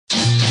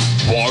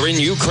war in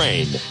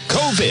Ukraine,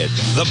 COVID,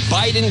 the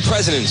Biden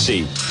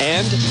presidency,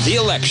 and the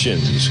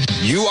elections.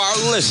 You are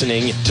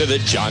listening to The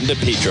John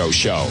DePetro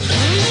Show.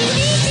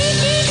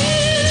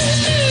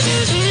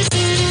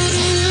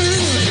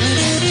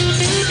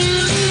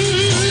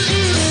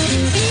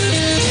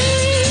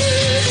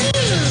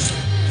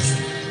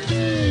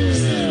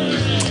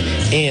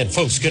 And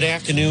folks, good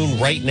afternoon.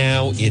 Right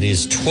now it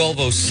is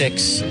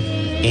 12:06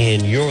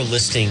 and you're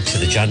listening to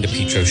the John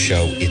DePetro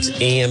Show. It's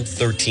AM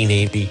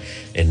 1380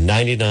 and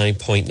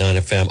 99.9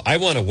 FM. I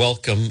want to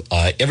welcome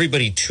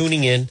everybody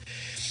tuning in,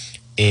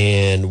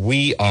 and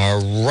we are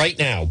right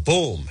now,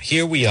 boom,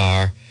 here we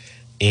are,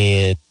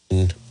 and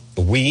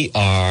we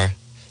are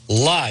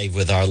live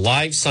with our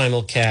live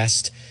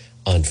simulcast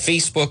on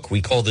Facebook.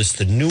 We call this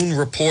the Noon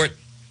Report.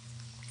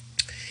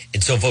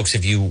 And so, folks,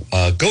 if you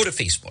go to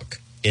Facebook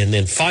and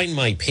then find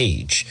my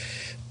page,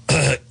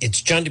 it's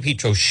John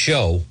DePetro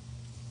Show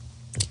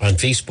on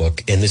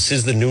Facebook, and this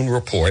is the Noon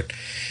Report.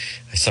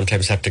 I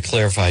sometimes have to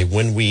clarify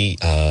when we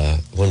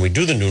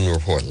do the Noon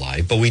Report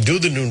live, but we do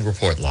the Noon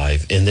Report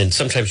live, and then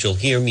sometimes you'll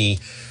hear me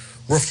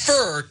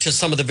refer to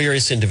some of the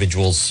various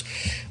individuals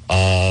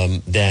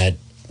that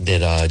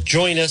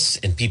join us,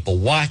 and people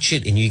watch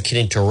it, and you can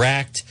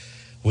interact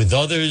with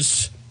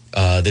others.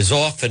 There's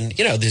often,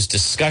 there's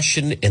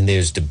discussion and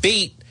there's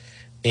debate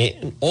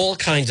and all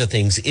kinds of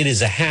things. It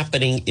is a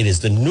happening. It is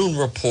the Noon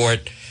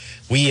Report.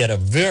 We had a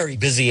very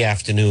busy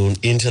afternoon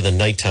into the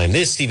nighttime.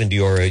 There's Stephen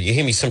Diora. You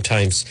hear me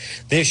sometimes.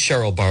 There's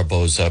Cheryl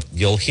Barboza.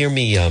 You'll hear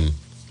me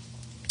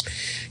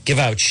give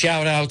out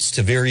shout-outs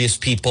to various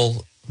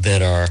people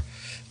that are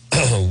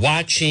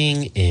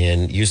watching,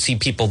 and you see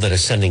people that are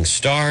sending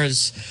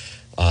stars.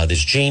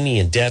 There's Jamie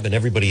and Deb and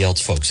everybody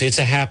else, folks. It's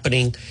a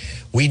happening.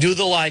 We do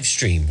the live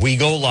stream. We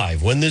go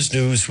live. When there's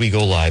news, we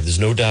go live. There's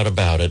no doubt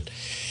about it.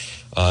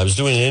 I was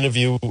doing an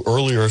interview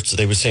earlier, so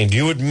they were saying, do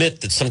you admit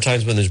that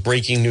sometimes when there's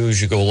breaking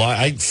news, you go live?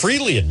 I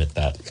freely admit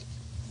that.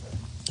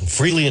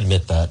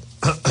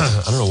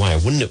 I don't know why I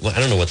wouldn't. I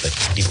don't know what the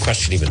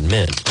question even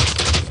meant.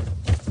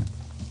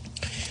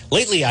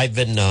 Lately, I've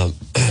been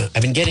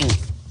getting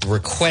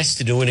requests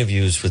to do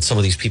interviews with some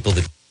of these people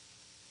that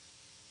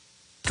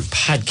do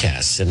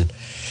podcasts, and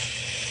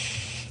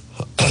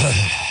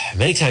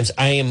many times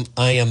I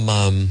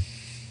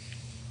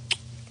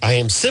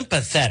am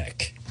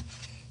sympathetic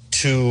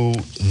to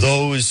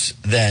those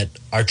that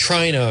are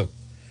trying to,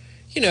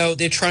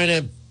 they're trying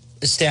to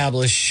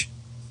establish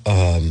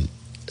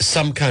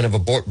some kind of a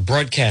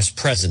broadcast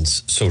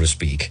presence, so to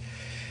speak.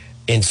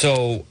 And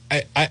so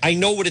I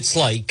know what it's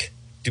like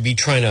to be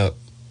trying to,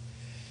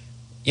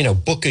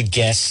 book a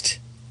guest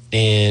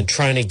and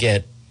trying to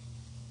get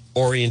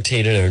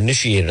orientated or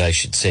initiated, I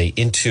should say,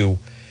 into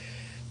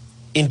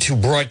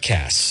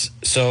broadcasts.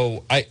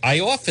 So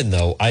I often,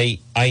 though, I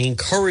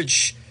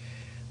encourage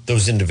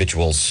those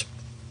individuals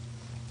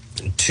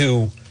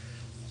to,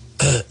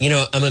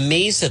 I'm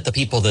amazed at the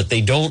people that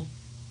they don't,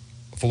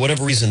 for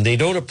whatever reason, they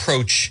don't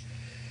approach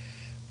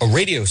a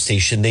radio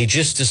station. They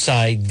just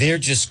decide they're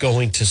just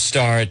going to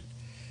start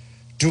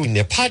doing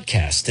their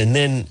podcast. And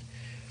then,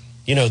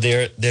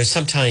 they're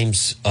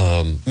sometimes,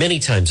 many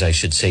times I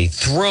should say,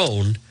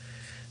 thrown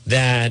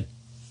that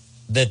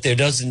there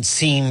doesn't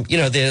seem,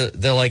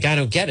 they're like, I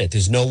don't get it.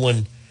 There's no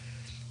one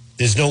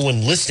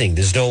listening.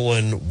 There's no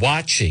one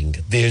watching.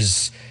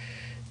 It's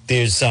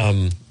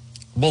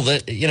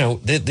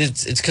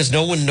because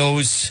no one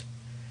knows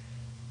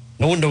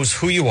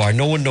who you are.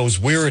 No one knows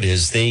where it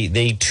is.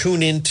 They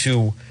tune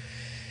into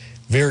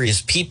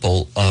various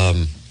people.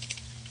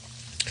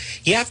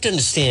 You have to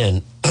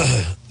understand,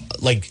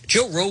 like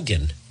Joe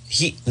Rogan,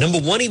 number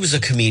one, he was a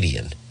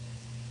comedian.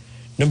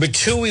 Number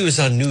two, he was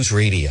on news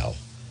radio.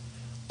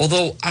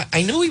 Although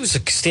I know he was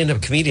a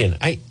stand-up comedian,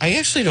 I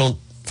actually don't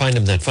find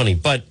him that funny.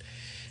 But,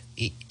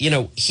 he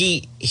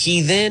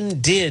then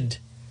did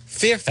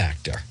Fear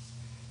Factor.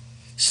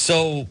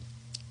 So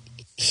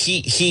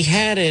he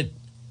had it,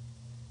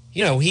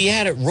 he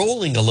had it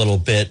rolling a little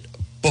bit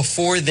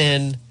before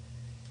then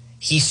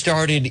he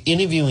started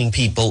interviewing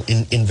people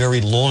in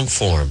very long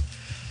form.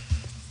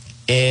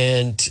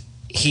 And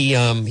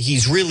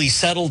he's really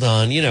settled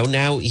on,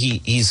 now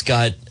he's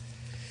got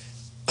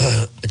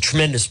a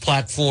tremendous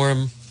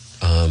platform.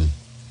 I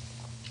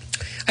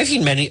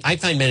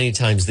find many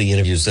times the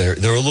interviews they're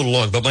a little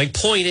long, but my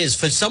point is,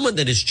 for someone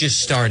that is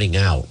just starting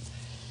out,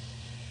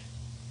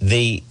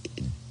 they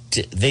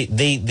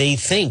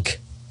think,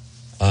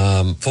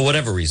 for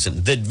whatever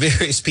reason, that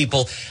various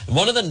people,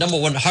 one of the number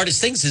one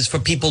hardest things is for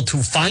people to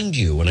find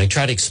you, and I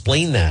try to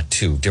explain that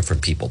to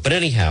different people. But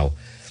anyhow,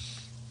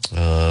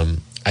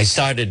 I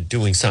started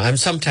doing I'm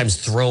sometimes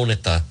thrown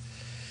at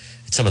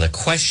some of the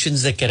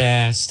questions that get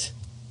asked.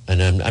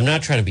 And I'm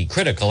not trying to be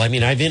critical. I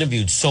mean, I've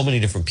interviewed so many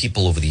different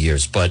people over the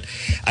years, but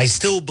I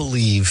still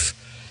believe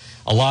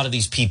a lot of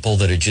these people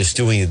that are just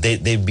doing it,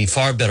 they'd be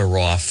far better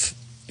off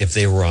if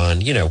they were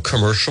on,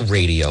 commercial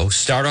radio.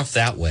 Start off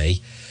that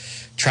way,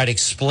 try to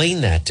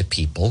explain that to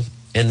people,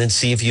 and then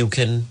see if you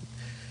can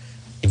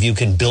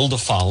build a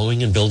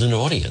following and build an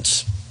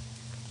audience.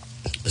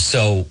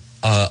 So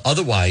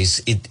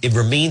Otherwise, it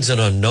remains an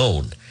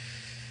unknown.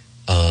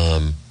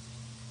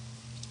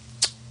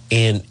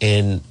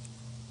 And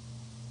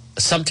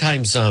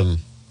sometimes,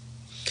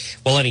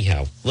 well,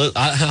 anyhow,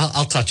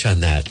 I'll touch on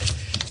that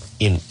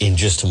in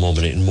just a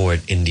moment in more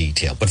in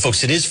detail. But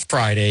folks, it is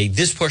Friday.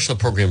 This portion of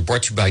the program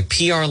brought to you by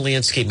PR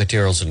Landscape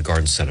Materials and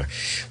Garden Center.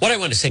 What I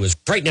want to say was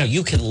right now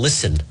you can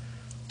listen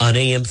on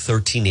AM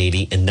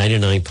 1380 and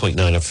 99.9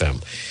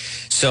 FM.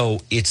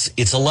 So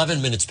it's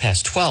 11 minutes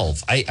past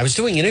 12. I was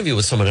doing an interview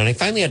with someone and I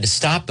finally had to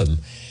stop him.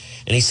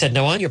 And he said,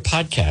 now on your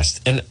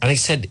podcast, and I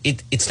said,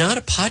 it's not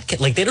a podcast.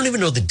 Like, they don't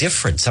even know the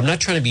difference. I'm not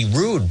trying to be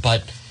rude,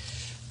 but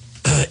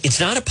it's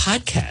not a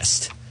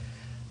podcast.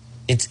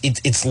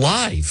 It's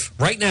live.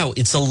 Right now,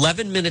 it's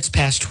 11 minutes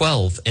past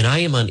 12, and I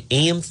am on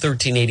AM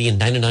 1380 and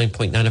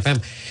 99.9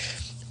 FM.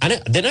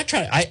 They're not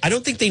trying. I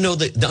don't think they know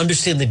they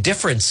understand the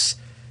difference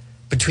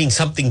between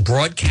something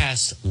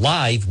broadcast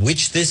live,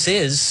 which this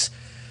is,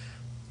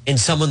 and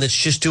someone that's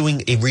just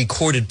doing a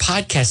recorded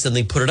podcast, and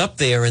they put it up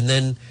there, and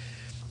then,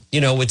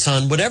 you know, it's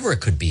on whatever it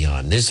could be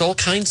on. There's all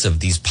kinds of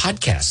these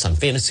podcasts on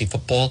fantasy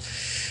football.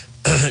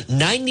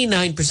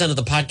 99% of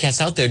the podcasts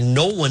out there,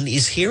 no one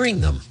is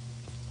hearing them.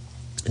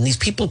 And these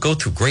people go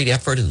through great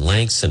effort and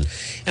lengths. And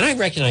I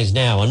recognize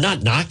now, I'm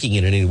not knocking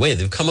it in any way.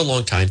 They've come a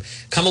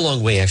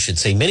long way, I should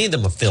say. Many of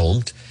them are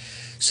filmed,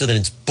 so that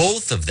it's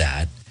both of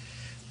that.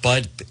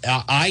 But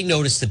I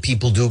notice that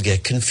people do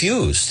get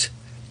confused.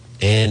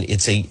 And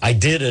I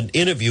did an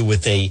interview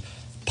with a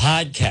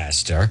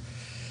podcaster.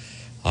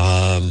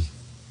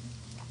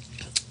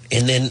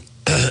 And then,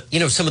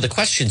 you know, some of the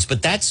questions,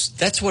 but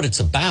that's what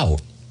it's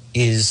about.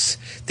 Is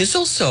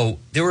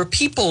there are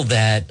people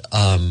that,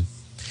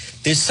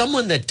 there's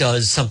someone that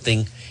does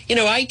something, you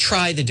know, I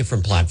try the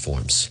different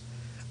platforms.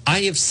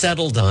 I have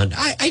settled on,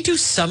 I do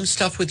some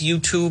stuff with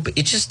YouTube.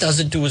 It just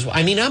doesn't do as well.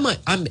 I mean,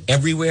 I'm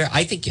everywhere.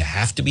 I think you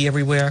have to be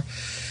everywhere.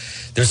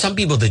 There's some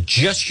people that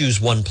just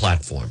use one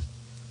platform,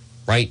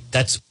 right?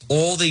 That's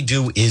all they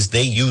do is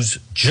they use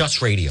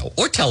just radio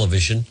or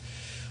television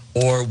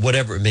or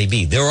whatever it may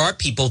be. There are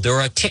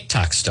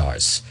TikTok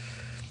stars,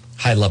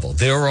 high level.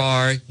 There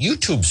are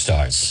YouTube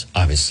stars,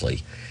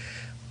 obviously.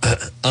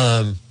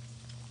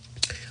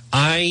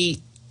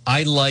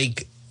 I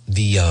like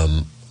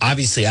the,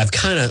 obviously,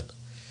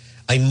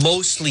 I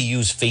mostly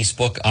use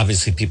Facebook.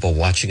 Obviously, people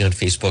watching on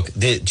Facebook.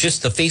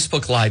 Just the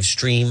Facebook live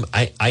stream,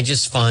 I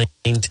just find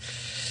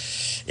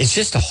it's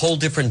just a whole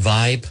different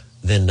vibe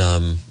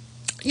than,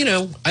 you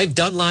know, I've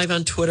done live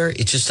on Twitter.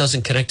 It just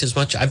doesn't connect as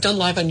much. I've done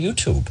live on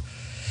YouTube.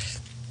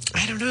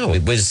 I don't know.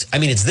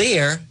 It's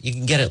there. You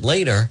can get it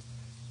later.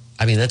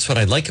 I mean, that's what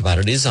I like about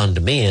it. It is on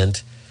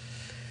demand.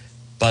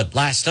 But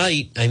last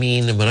night, I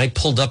mean, when I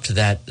pulled up to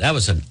that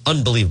was an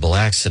unbelievable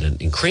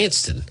accident in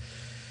Cranston,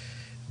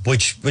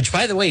 which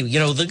by the way, you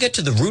know, they'll get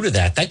to the root of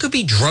that. That could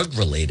be drug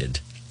related.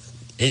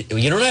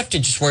 You don't have to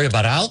just worry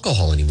about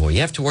alcohol anymore.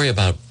 You have to worry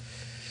about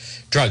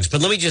drugs.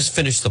 But let me just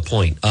finish the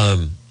point.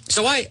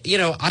 So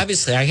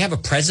obviously I have a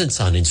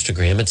presence on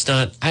Instagram. It's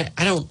not, I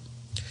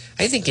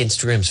think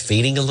Instagram's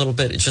fading a little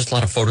bit. It's just a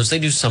lot of photos. They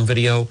do some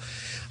video.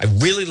 I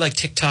really like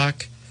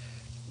TikTok.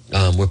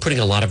 We're putting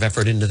a lot of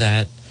effort into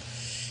that.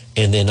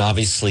 And then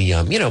obviously,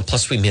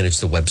 plus we manage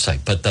the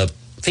website. But the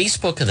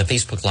Facebook and the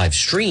Facebook live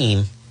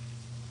stream,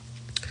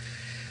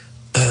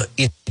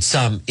 it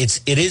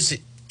is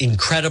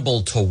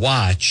incredible to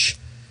watch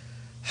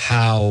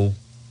how,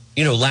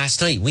 you know,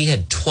 last night we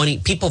had 20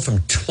 people from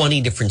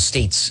 20 different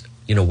states,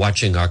 you know,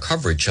 watching our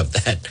coverage of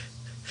that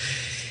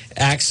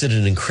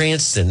accident in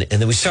Cranston.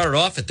 And then we started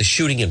off at the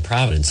shooting in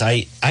Providence.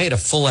 I had a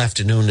full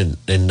afternoon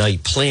and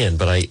night planned,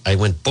 but I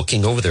went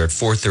booking over there at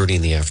 4:30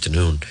 in the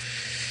afternoon.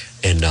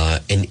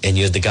 And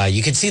you're the guy,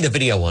 you can see the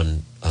video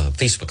on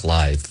Facebook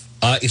Live,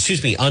 on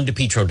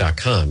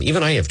DePietro.com.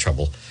 Even I have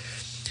trouble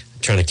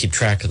trying to keep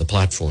track of the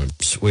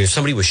platforms where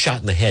somebody was shot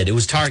in the head. It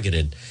was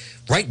targeted,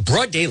 right,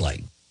 broad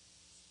daylight.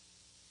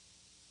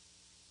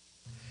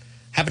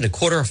 Happened at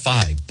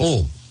 4:45,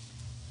 boom,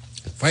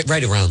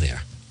 right around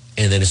there.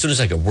 And then as soon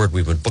as I got word,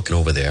 we went booking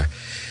over there.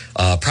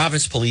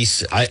 Providence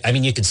Police, I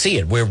mean, you can see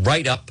it. We're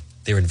right up.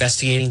 They're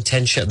investigating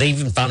 10 shell. They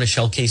even found a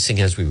shell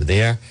casing as we were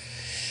there.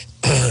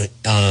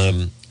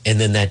 And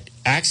then that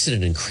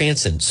accident in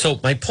Cranston. So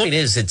my point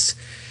is, it's,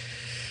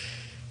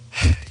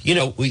 you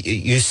know,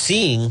 you're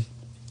seeing,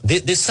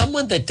 there's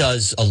someone that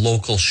does a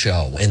local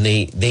show and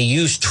they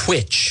use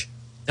Twitch.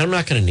 I'm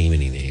not going to name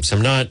any names.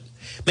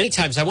 Many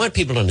times I want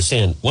people to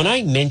understand when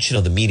I mention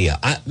other media,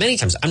 many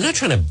times I'm not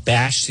trying to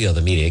bash the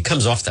other media. It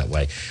comes off that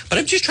way, but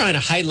I'm just trying to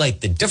highlight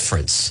the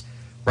difference,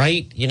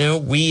 right? You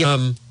know,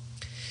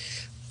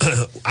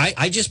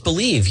 I just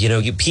believe, you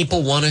know,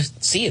 people want to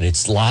see it.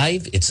 It's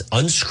live. It's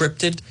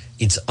unscripted.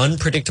 It's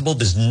unpredictable.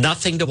 There's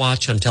nothing to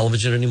watch on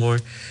television anymore,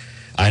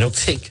 I don't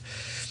think.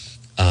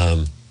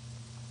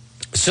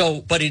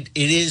 But it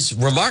is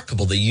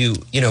remarkable that you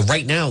know,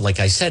 right now, like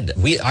I said,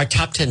 our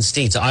top 10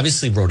 states,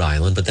 obviously Rhode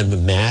Island, but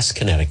then Mass,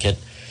 Connecticut,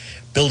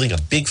 building a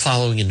big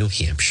following in New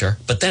Hampshire.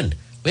 But then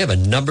we have a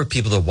number of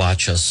people that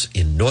watch us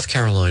in North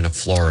Carolina,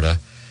 Florida.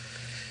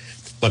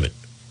 Wait a minute.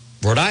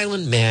 Rhode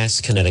Island, Mass,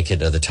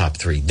 Connecticut are the top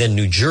three. Then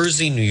New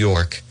Jersey, New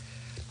York,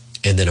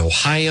 and then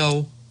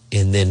Ohio,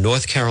 and then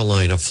North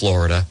Carolina,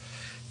 Florida,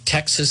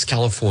 Texas,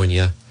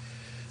 California.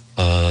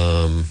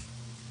 I'm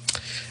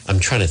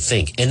trying to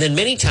think. And then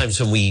many times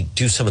when we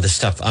do some of the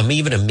stuff, I'm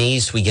even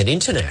amazed we get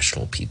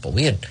international people.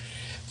 We had,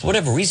 for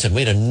whatever reason,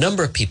 we had a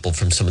number of people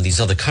from some of these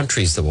other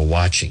countries that were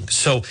watching.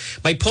 So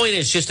my point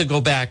is just to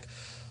go back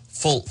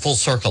full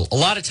circle. A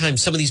lot of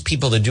times, some of these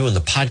people that are doing the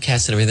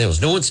podcast and everything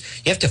else,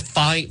 you have to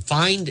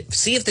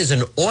see if there's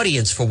an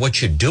audience for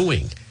what you're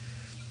doing,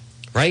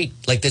 right?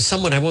 Like there's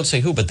someone, I won't say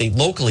who, but they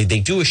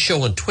do a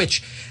show on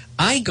Twitch.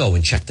 I go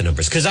and check the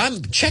numbers because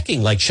I'm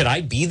checking, like, should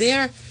I be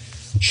there?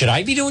 Should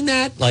I be doing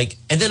that? Like,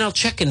 and then I'll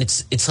check and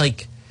it's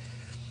like,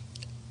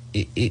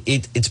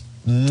 it's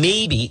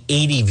maybe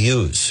 80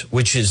 views,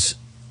 which is,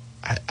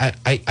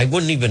 I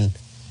wouldn't even,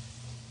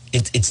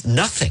 it's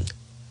nothing.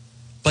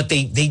 But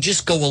they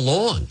just go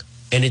along,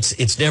 and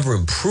it's never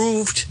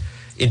improved.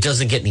 It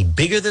doesn't get any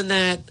bigger than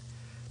that.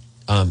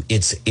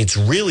 It's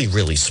really,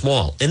 really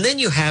small. And then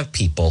you have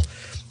people,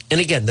 and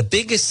again, the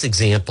biggest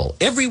example,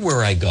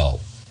 everywhere I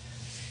go,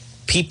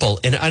 people,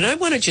 and I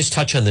want to just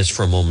touch on this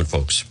for a moment,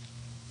 folks.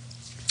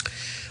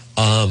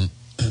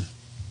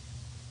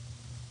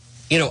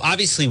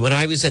 Obviously, when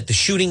I was at the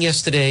shooting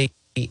yesterday,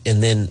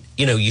 and then,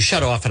 you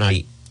shut off, and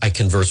I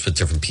converse with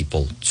different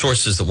people,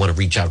 sources that want to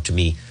reach out to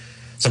me.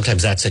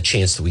 Sometimes that's a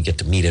chance that we get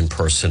to meet in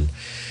person.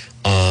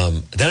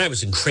 Then I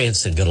was in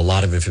Cranston, got a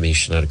lot of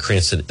information out of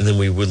Cranston. And then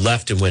we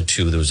left and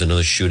there was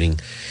another shooting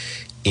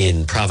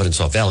in Providence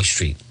off Valley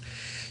Street.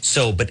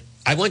 So, but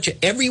I want you,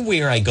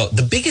 everywhere I go,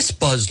 the biggest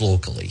buzz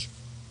locally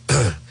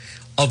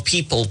of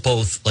people,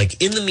 both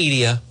like in the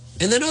media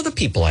and then other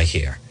people I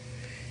hear,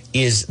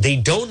 is they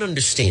don't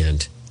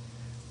understand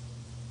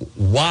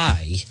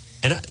why.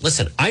 And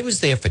listen, I was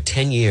there for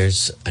 10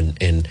 years,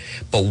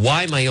 but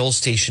why my old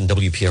station,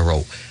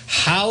 WPRO?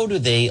 How do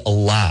they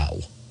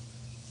allow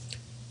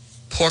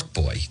Pork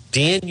Boy,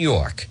 Dan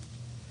York,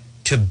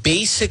 to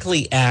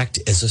basically act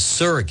as a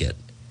surrogate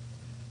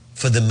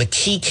for the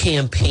McKee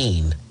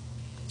campaign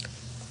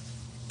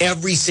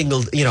every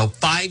single,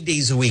 5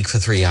 days a week for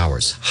 3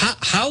 hours?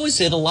 How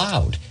is it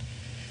allowed?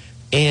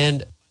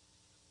 And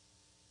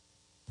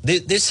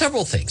there's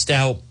several things.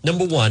 Now,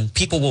 number one,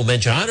 people will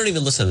mention, I don't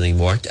even listen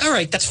anymore. All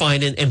right, that's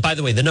fine. And by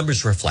the way, the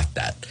numbers reflect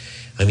that.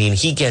 I mean,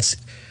 he gets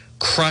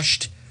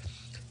crushed.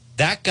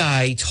 That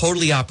guy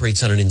totally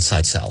operates on an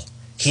inside cell.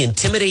 He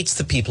intimidates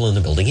the people in the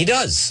building. He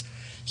does.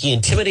 He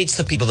intimidates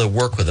the people that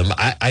work with him.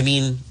 I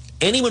mean,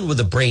 anyone with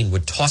a brain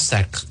would toss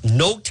that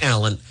no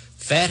talent,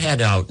 fat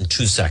head out in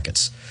 2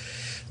 seconds.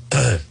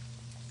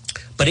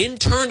 But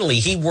internally,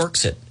 he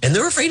works it. And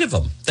they're afraid of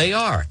him. They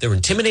are. They're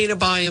intimidated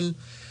by him.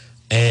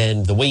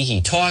 And the way he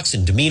talks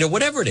and demeanor,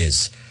 whatever it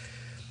is.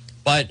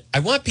 But I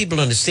want people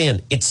to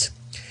understand it's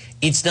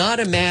not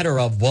a matter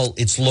of, well,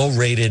 it's low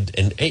rated.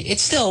 And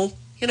it's still,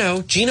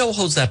 Gino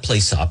holds that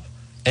place up.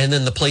 And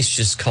then the place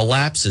just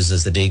collapses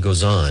as the day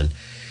goes on.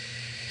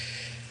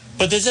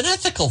 But there's an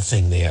ethical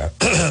thing there.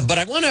 But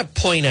I want to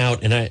point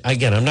out, and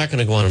I'm not going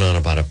to go on and on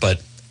about it,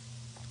 but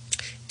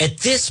at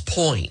this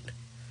point,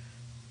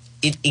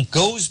 it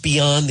goes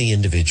beyond the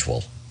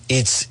individual.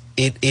 It's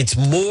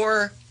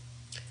more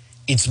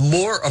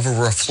of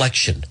a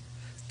reflection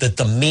that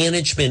the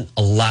management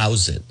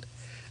allows it,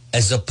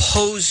 as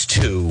opposed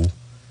to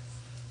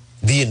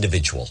the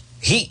individual.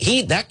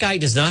 That guy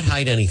does not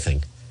hide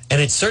anything,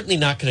 and it's certainly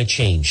not going to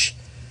change.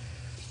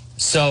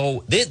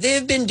 So there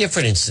have been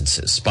different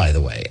instances, by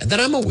the way, that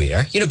I'm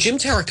aware. Jim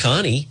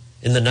Taricani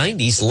in the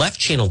 90s left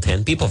Channel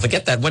 10. People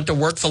forget that, went to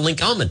work for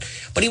Link Allman.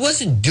 But he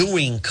wasn't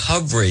doing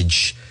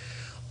coverage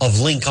of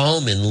Link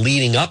Allman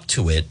leading up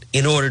to it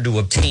in order to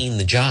obtain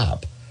the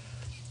job.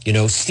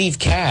 Steve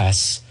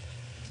Cass,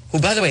 who,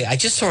 by the way, I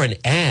just saw an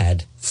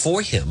ad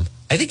for him.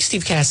 I think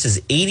Steve Cass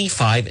is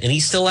 85, and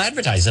he's still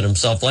advertising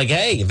himself like,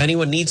 hey, if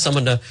anyone needs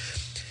someone to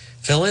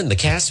fill in, the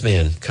Cass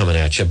man coming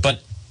at you.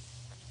 But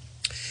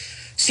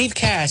Steve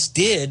Cass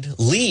did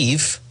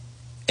leave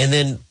and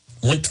then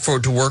went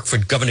to work for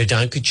Governor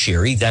Don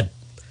Kucheri. That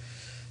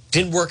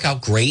didn't work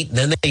out great. And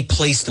then they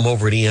placed him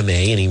over at EMA,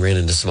 and he ran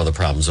into some other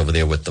problems over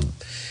there with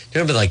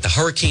remember, like the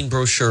hurricane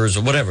brochures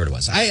or whatever it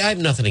was. I have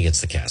nothing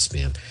against the Cass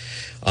man.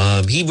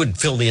 He would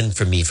fill in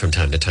for me from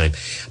time to time.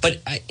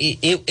 But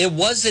it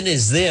wasn't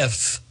as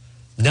if,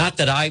 not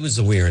that I was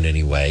aware in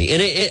any way,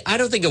 and I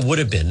don't think it would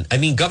have been. I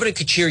mean, Governor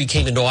Kucheri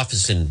came into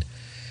office and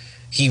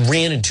he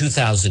ran in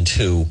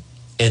 2002,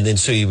 and then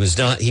so he was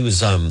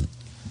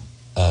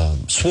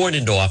sworn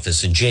into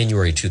office in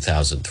January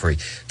 2003.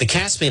 The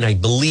Cass man, I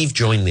believe,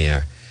 joined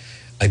there,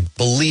 I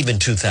believe, in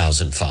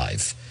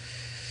 2005.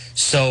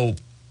 So,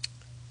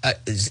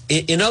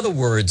 in other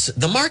words,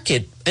 the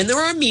market, and there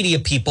are media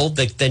people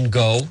that then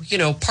go,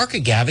 Parker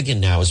Gavigan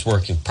now is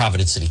working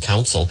Providence City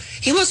Council.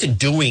 He wasn't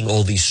doing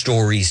all these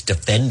stories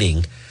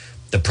defending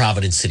the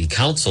Providence City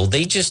Council.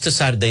 They just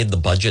decided they had the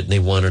budget and they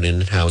wanted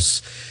an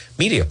in-house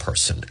media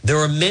person. There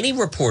are many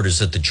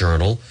reporters at the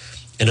Journal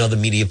and other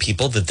media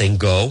people that then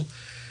go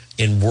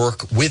and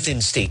work within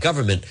state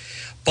government.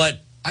 But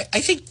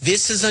I think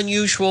this is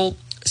unusual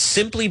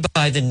simply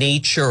by the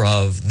nature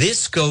of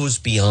this goes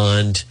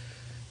beyond,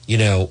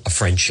 a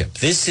friendship.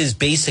 This is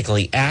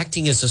basically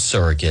acting as a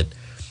surrogate,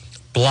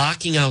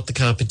 blocking out the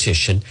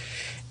competition.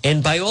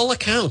 And by all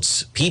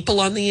accounts, people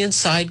on the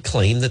inside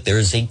claim that there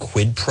is a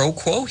quid pro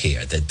quo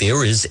here, that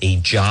there is a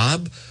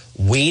job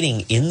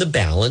waiting in the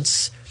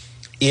balance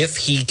if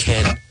he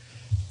can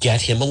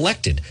get him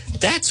elected.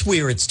 That's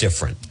where it's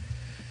different.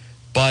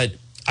 But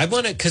I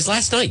want to, because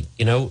last night,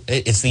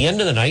 it's the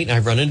end of the night, and I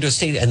run into a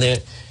state, and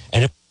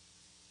it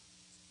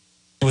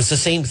was the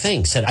same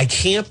thing. Said, I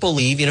can't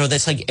believe,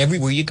 that's like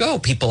everywhere you go.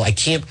 People, I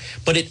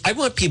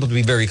want people to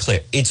be very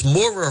clear. It's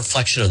more a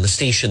reflection on the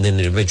station than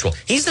the individual.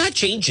 He's not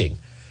changing.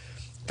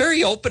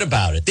 Very open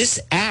about it. This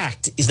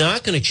act is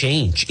not going to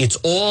change. It's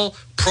all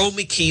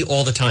pro-McKee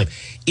all the time.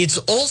 It's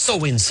also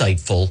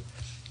insightful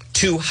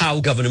to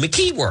how Governor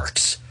McKee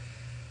works.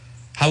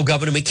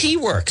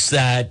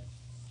 That,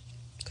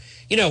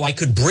 I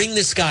could bring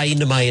this guy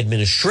into my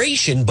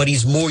administration, but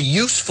he's more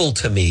useful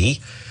to me.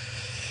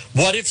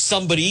 What if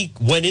somebody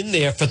went in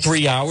there for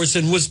 3 hours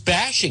and was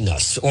bashing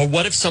us? Or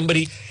what if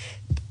somebody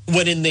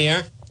went in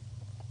there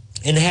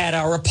and had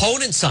our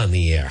opponents on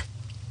the air?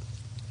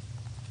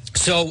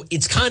 So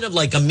it's kind of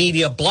like a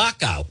media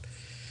blackout.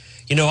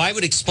 I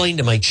would explain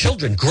to my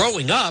children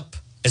growing up,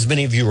 as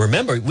many of you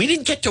remember, we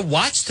didn't get to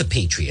watch the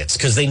Patriots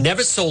because they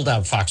never sold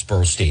out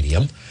Foxborough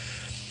Stadium.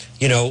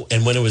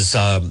 And when it was,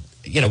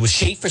 it was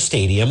Schaefer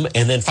Stadium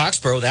and then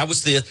Foxborough, that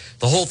was the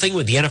whole thing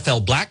with the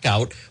NFL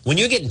blackout. When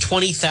you're getting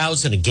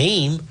 20,000 a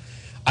game,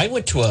 I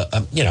went to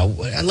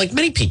like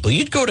many people,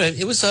 you'd go to,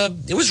 it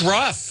was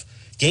rough.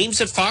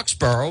 Games at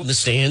Foxborough, the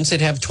stands,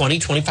 they'd have 20,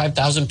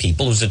 25,000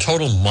 people. It was a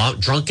total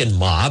drunken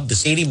mob. The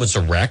stadium was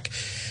a wreck.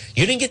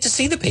 You didn't get to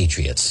see the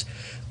Patriots.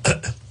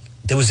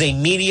 There was a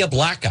media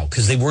blackout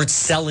because they weren't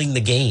selling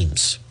the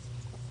games.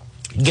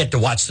 You get to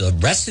watch the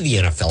rest of the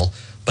NFL,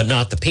 but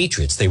not the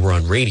Patriots. They were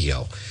on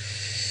radio.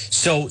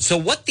 So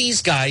what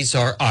these guys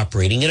are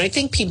operating, and I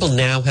think people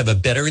now have a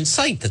better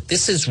insight that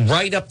this is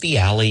right up the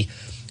alley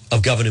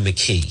of Governor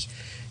McKee.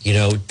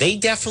 They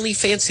definitely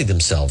fancy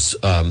themselves.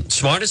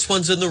 Smartest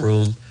ones in the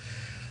room.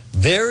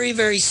 Very,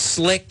 very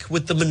slick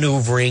with the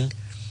maneuvering.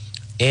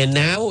 And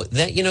now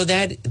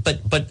that,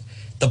 but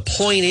the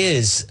point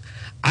is,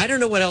 I don't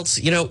know what else,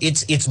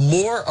 it's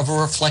more of a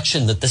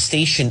reflection that the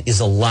station is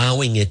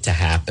allowing it to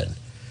happen,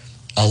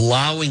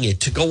 allowing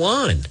it to go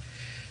on.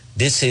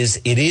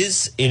 It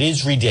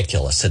is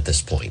ridiculous at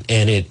this point.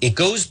 And it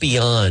goes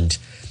beyond,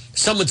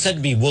 someone said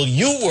to me, well,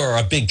 you were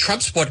a big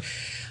Trump supporter.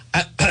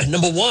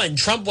 Number one,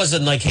 Trump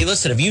wasn't like, hey,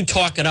 listen, if you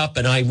talk it up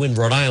and I win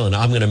Rhode Island,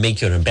 I'm going to make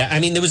you an ambassador.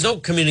 I mean, there was no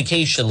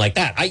communication like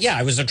that.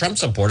 I was a Trump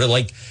supporter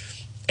like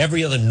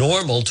every other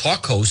normal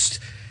talk host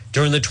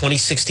during the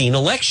 2016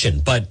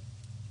 election, but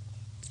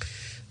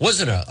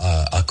wasn't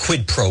a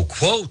quid pro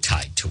quo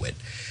tied to it.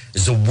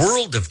 There's a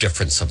world of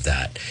difference of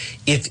that.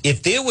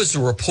 If there was a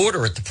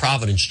reporter at the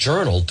Providence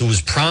Journal who was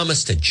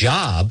promised a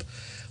job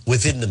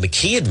within the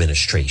McKee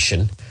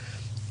administration,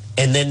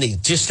 and then they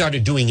just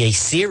started doing a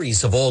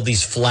series of all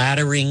these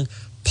flattering,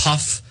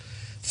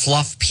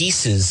 fluff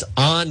pieces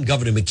on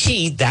Governor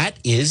McKee, that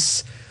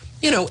is,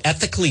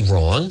 ethically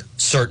wrong,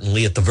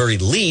 certainly at the very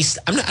least.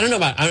 I'm not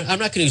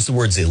going to use the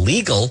words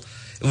illegal.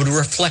 It would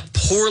reflect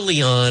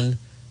poorly on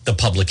the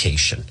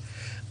publication.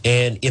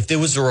 And if there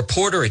was a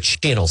reporter at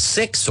Channel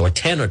 6 or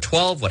 10 or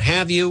 12, what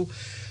have you,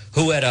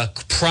 who had a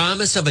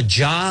promise of a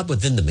job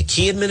within the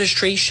McKee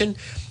administration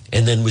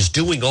and then was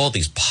doing all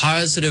these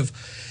positive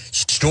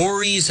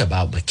stories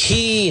about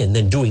McKee and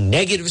then doing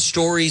negative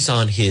stories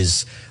on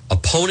his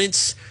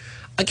opponents.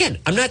 Again,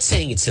 I'm not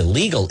saying it's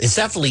illegal. It's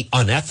definitely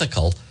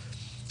unethical.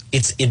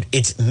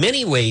 It's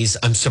many ways,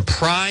 I'm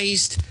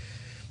surprised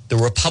the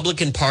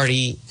Republican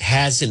Party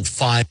hasn't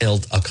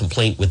filed a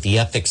complaint with the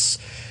Ethics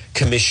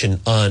Commission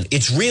on.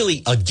 It's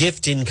really a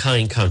gift in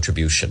kind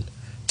contribution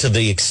to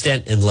the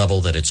extent and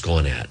level that it's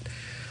gone at.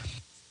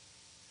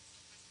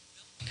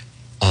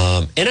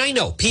 And I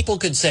know people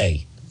could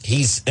say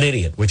he's an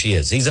idiot, which he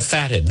is. He's a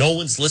fathead. No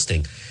one's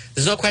listening.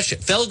 There's no question.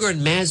 Felger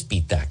and Maz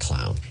beat that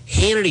clown.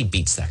 Hannity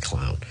beats that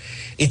clown.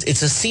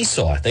 It's a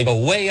seesaw. They go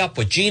way up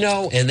with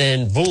Gino, and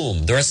then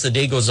boom, the rest of the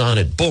day goes on,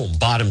 and boom,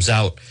 bottoms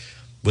out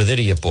with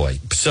Idiot Boy.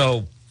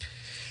 So,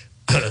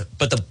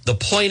 but the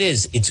point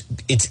is,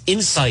 it's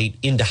insight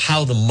into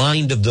how the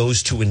mind of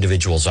those two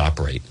individuals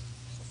operate.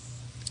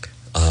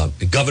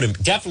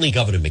 Definitely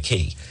Governor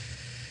McKee.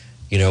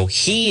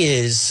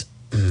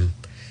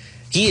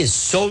 He is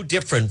so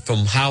different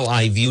from how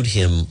I viewed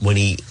him when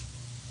he,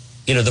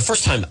 the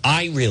first time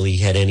I really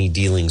had any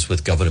dealings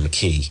with Governor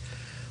McKee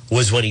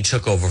was when he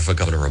took over for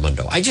Governor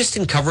Raimondo. I just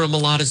didn't cover him a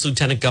lot as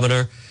lieutenant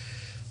governor.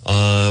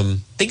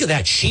 Think of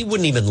that. She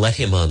wouldn't even let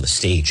him on the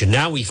stage. And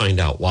now we find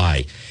out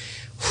why.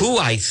 Who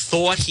I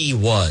thought he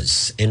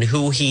was and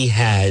who he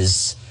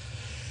has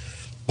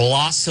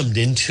blossomed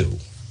into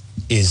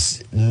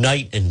is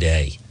night and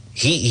day.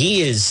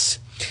 He is,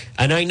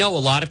 and I know a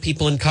lot of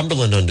people in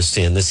Cumberland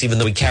understand this, even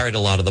though he carried a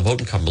lot of the vote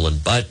in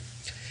Cumberland. But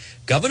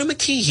Governor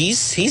McKee,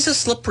 he's a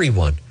slippery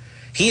one.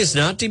 He is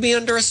not to be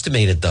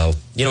underestimated, though.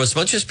 You know, as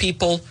much as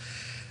people...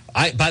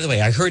 by the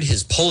way, I heard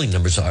his polling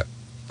numbers are...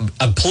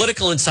 A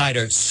political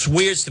insider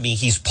swears to me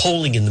he's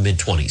polling in the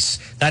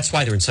mid-20s. That's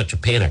why they're in such a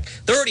panic.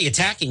 They're already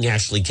attacking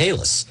Ashley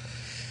Kalus.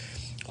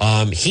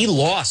 He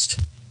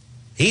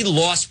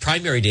lost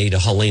primary day to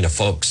Helena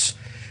Foulkes,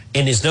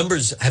 and his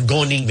numbers have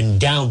gone even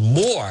down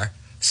more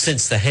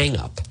since the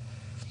hang-up.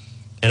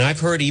 And I've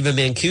heard Eva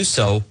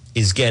Mancuso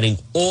is getting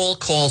all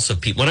calls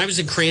of people. When I was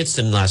in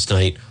Cranston last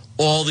night,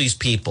 all these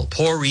people,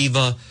 poor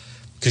Eva,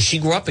 because she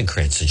grew up in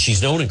Cranston.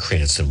 She's known in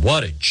Cranston.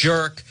 What a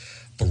jerk,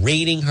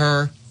 berating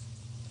her.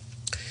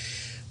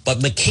 But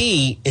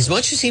McKee, as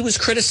much as he was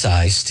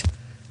criticized,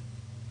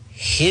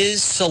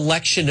 his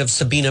selection of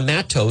Sabina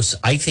Matos,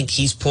 I think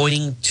he's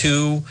pointing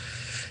to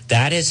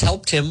that has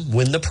helped him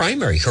win the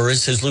primary. Her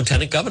as his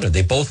lieutenant governor.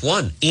 They both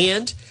won.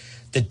 And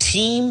the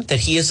team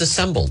that he has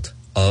assembled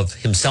of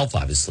himself,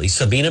 obviously,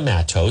 Sabina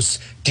Matos,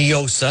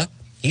 Diosa,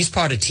 he's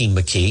part of Team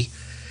McKee,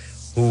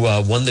 who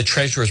won the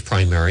treasurer's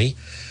primary.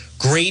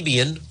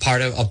 Grabian,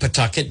 part of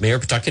Pawtucket, Mayor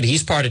of Pawtucket,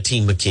 he's part of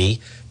Team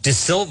McKee. De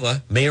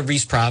Silva, Mayor of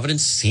East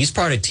Providence, he's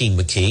part of Team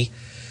McKee.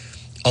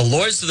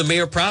 Lawyers of the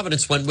Mayor of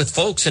Providence went with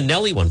Foulkes, and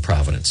Nellie won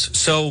Providence.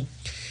 So,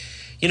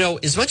 you know,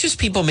 as much as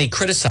people may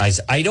criticize,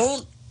 I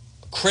don't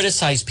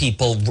criticize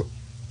people.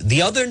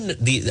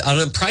 On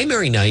a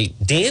primary night,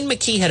 Dan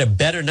McKee had a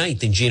better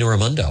night than Gina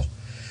Raimondo.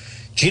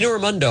 Gina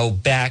Raimondo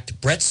backed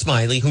Brett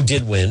Smiley, who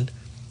did win,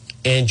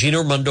 and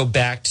Gina Raimondo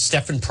backed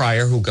Stephen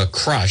Pryor, who got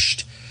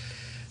crushed.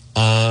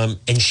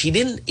 And she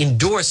didn't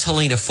endorse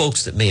Helena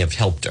Foulkes that may have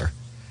helped her.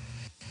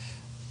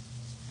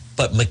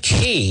 But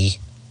McKee,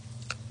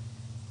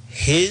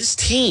 his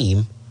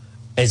team,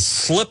 as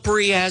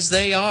slippery as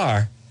they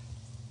are,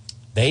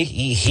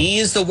 he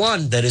is the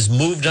one that has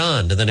moved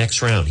on to the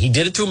next round. He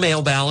did it through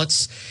mail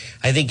ballots.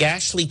 I think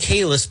Ashley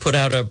Kalus put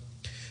out a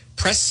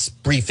press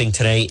briefing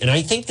today, and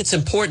I think that's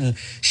important.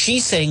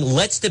 She's saying,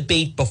 let's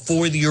debate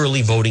before the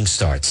early voting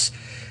starts.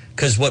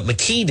 Because what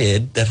McKee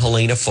did, that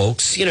Helena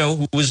Foulkes, you know,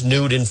 who was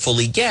new, didn't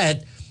fully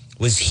get,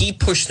 was he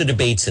pushed the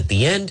debates at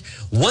the end.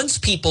 Once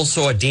people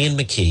saw Dan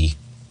McKee,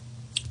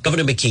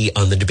 Governor McKee,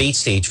 on the debate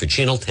stage for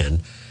Channel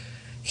 10,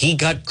 he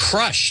got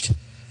crushed,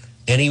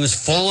 and he was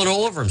falling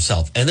all over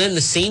himself. And then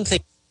the same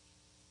thing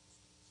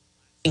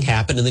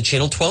happened in the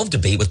Channel 12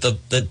 debate with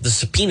the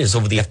subpoenas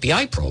over the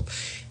FBI probe.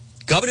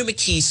 Governor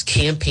McKee's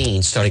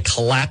campaign started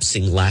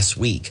collapsing last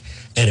week,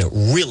 and it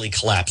really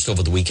collapsed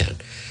over the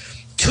weekend.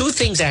 Two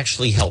things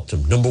actually helped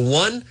him. Number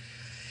one,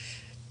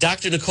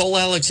 Dr. Nicole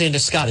Alexander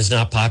Scott is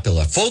not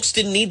popular. Folks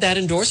didn't need that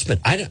endorsement.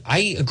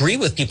 I agree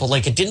with people.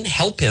 Like, it didn't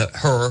help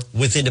her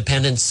with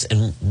independents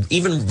and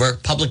even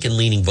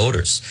Republican-leaning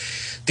voters.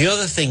 The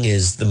other thing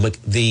is the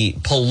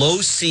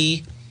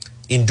Pelosi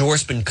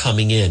endorsement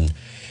coming in.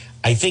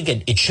 I think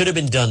it should have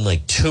been done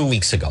like 2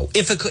 weeks ago,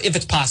 if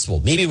it's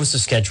possible. Maybe it was a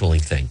scheduling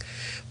thing.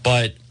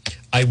 But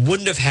I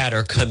wouldn't have had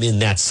her come in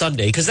that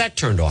Sunday because that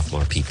turned off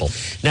more people.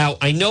 Now,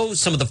 I know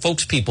some of the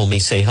Foulkes people may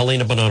say,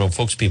 Helena Bonanno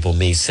Foulkes people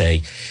may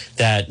say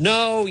that,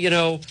 no, you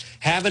know,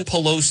 having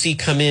Pelosi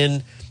come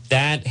in,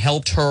 that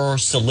helped her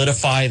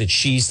solidify that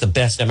she's the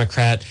best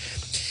Democrat.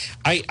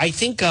 I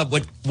think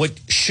what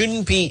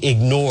shouldn't be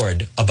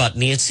ignored about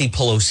Nancy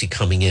Pelosi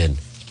coming in,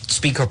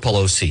 Speaker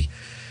Pelosi,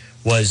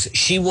 was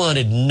she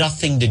wanted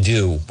nothing to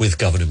do with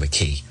Governor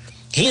McKee.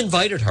 He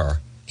invited her.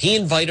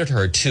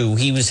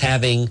 He was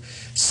having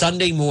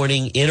Sunday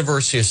morning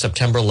anniversary of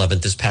September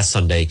 11th, this past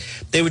Sunday.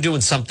 They were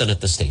doing something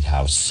at the State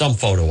House, some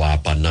photo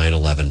op on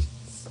 9/11.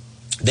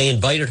 They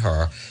invited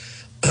her,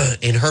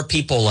 and her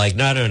people like,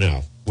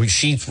 no.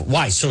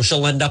 Why? So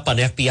she'll end up on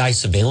FBI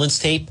surveillance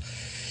tape?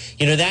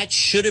 You know, that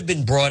should have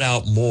been brought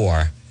out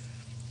more.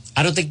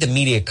 I don't think the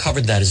media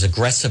covered that as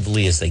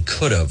aggressively as they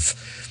could have.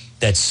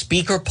 That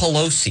Speaker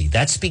Pelosi,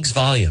 that speaks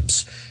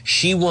volumes.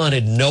 She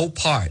wanted no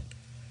part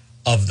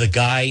of the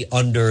guy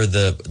under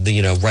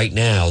the right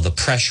now, the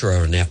pressure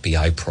of an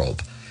FBI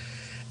probe.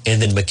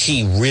 And then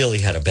McKee really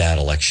had a bad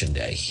election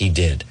day. He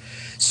did.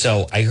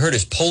 So I heard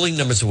his polling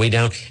numbers are way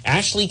down.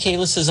 Ashley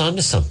Kalus is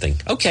onto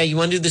something. Okay, you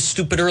want to do this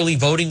stupid early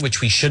voting,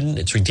 which we shouldn't.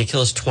 It's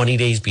ridiculous, 20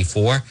 days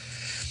before.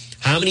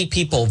 How many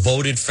people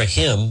voted for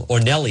him or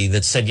Nellie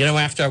that said, you know,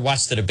 after I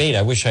watched the debate,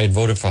 I wish I had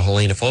voted for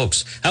Helena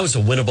Foulkes. That was a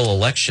winnable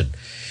election.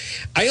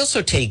 I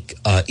also take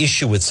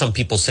issue with some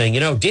people saying, you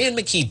know, Dan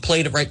McKee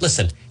played it right.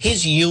 Listen,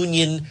 his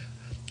union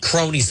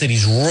cronies that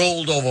he's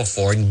rolled over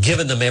for and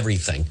given them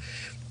everything,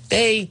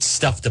 they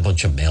stuffed a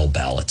bunch of mail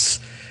ballots.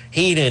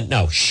 He didn't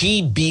know.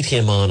 She beat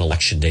him on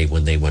election day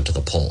when they went to the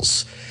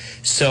polls.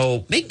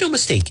 So make no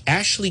mistake,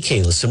 Ashley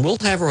Kalus, and we'll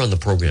have her on the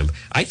program.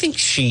 I think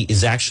she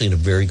is actually in a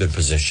very good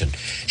position.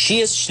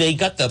 They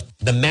got the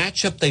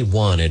matchup they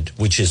wanted,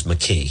 which is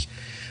McKee.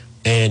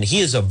 And he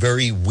is a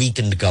very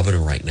weakened governor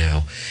right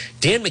now.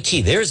 Dan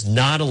McKee, there's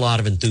not a lot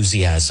of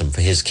enthusiasm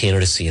for his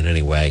candidacy in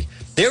any way.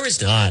 There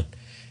is not.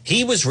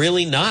 He was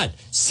really not.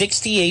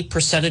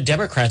 68% of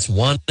Democrats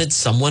wanted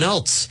someone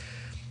else.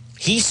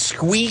 He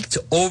squeaked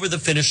over the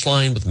finish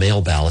line with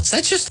mail ballots.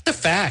 That's just a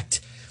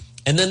fact.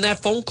 And then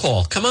that phone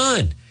call. Come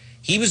on.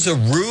 He was a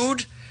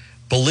rude,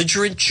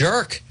 belligerent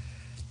jerk.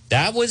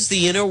 That was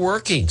the inner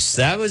workings.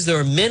 There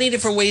are many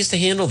different ways to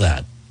handle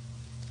that.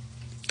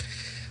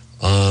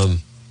 A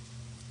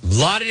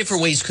lot of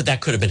different ways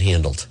that could have been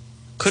handled.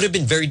 Could have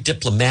been very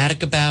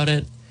diplomatic about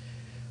it.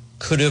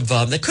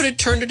 They could have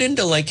turned it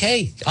into like,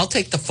 hey, I'll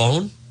take the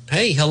phone.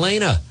 Hey,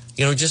 Helena,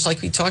 just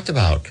like we talked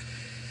about.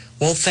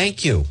 Well,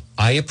 thank you.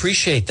 I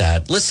appreciate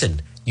that.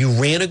 Listen, you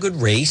ran a good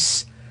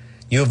race.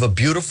 You have a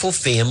beautiful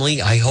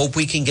family. I hope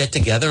we can get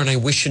together, and I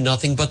wish you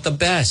nothing but the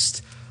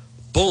best.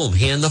 Boom,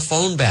 hand the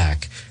phone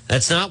back.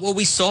 That's not what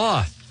we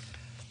saw.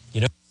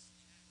 He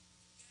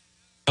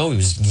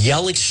was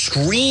yelling,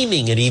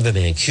 screaming at Eva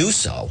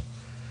Mancuso,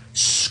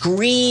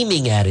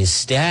 screaming at his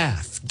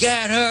staff.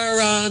 Get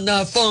her on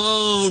the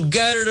phone.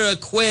 Get her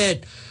to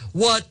quit.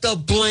 What the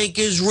blank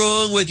is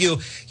wrong with you?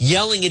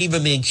 Yelling at Eva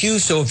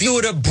Mancuso. If you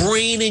had a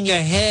brain in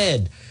your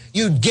head,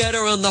 you'd get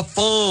her on the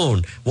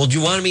phone. Well, do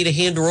you want me to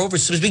hand her over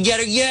as soon as we get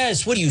her?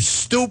 Yes. What are you,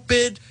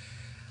 stupid?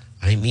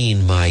 I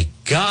mean, my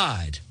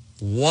God.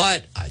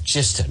 What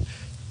just an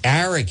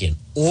arrogant,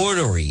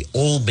 ornery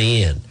old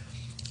man.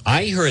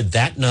 I heard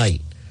that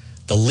night,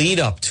 the lead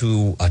up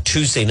to a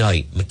Tuesday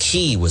night,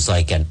 McKee was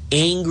like an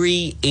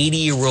angry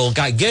 80-year-old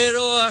guy. Get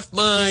off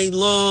my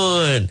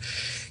lawn.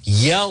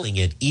 Yelling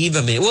at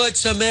Eva, man,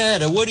 what's the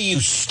matter? What are you,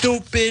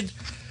 stupid?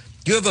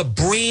 You have a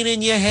brain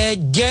in your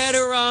head? Get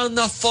her on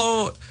the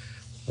phone.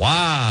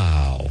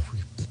 Wow.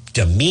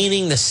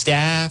 Demeaning the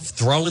staff,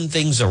 throwing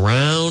things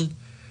around.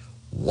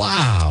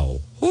 Wow.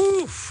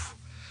 Oof.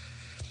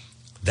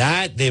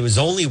 There was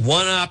only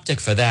one optic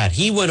for that.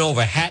 He went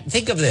over,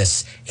 think of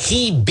this.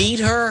 He beat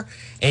her,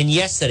 and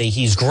yesterday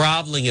he's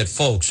groveling at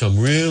folks. I'm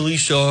really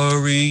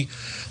sorry.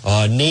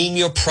 Name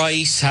your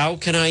price. How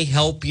can I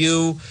help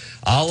you?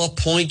 I'll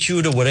appoint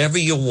you to whatever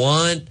you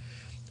want.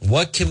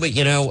 What can we,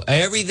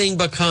 everything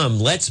become,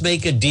 let's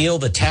make a deal.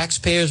 The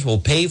taxpayers will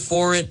pay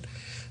for it.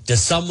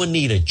 Does someone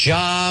need a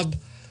job?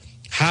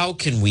 How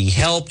can we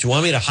help? Do you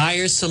want me to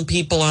hire some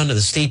people onto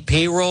the state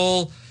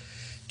payroll?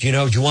 Do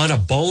you want a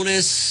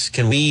bonus?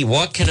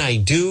 What can I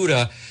do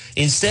to,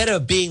 instead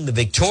of being the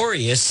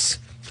victorious,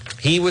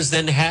 he was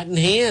then hat in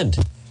hand,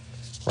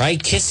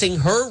 right? Kissing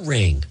her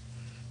ring.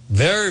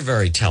 Very,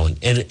 very telling.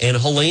 And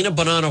Helena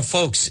Bonanno,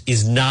 folks,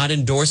 is not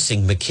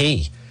endorsing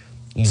McKee.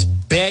 He's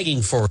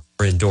begging for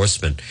her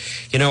endorsement.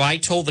 I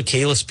told the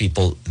Kalis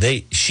people,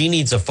 she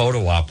needs a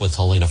photo op with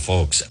Helena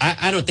Folks.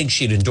 I don't think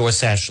she'd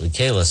endorse Ashley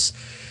Kalis,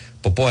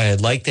 but boy, I'd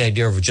like the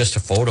idea of just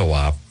a photo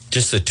op,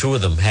 just the two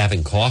of them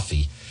having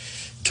coffee,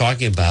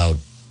 talking about,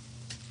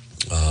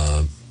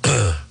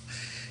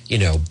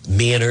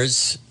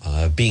 manners,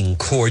 being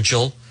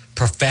cordial,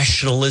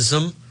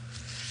 professionalism,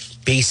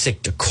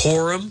 basic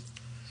decorum.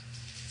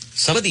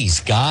 Some of these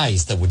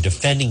guys that were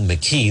defending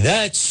McKee,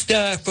 that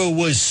staffer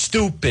was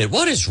stupid.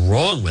 What is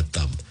wrong with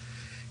them?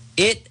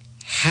 It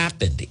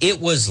happened. It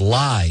was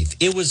live.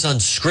 It was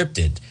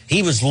unscripted.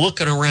 He was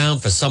looking around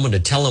for someone to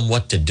tell him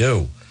what to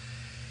do.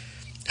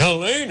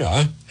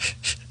 Helena.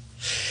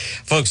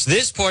 Folks,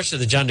 this portion of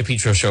the John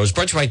DePietro Show is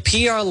brought to you by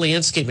PR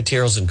Landscape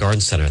Materials and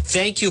Garden Center.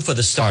 Thank you for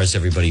the stars,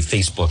 everybody,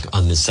 Facebook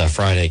on this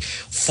Friday.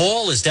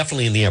 Fall is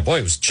definitely in the air. Boy,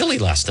 it was chilly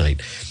last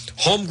night.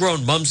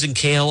 Homegrown mums and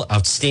kale,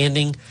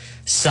 outstanding.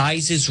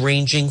 Sizes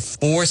ranging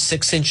 4,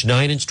 6-inch,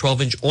 9-inch,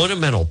 12-inch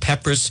ornamental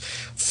peppers,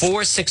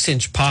 4,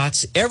 6-inch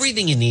pots,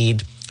 everything you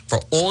need for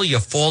all your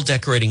fall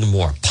decorating and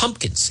more.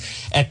 Pumpkins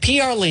at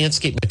PR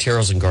Landscape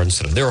Materials and Garden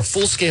Center. They're a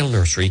full-scale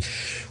nursery,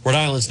 Rhode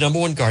Island's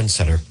 #1 garden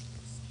center.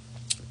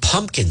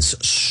 Pumpkins,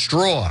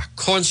 straw,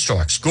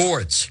 cornstalks,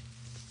 gourds,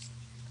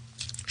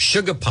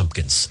 sugar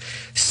pumpkins.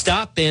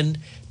 Stop in,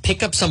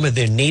 pick up some of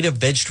their native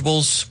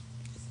vegetables,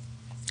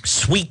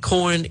 sweet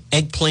corn,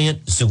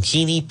 eggplant,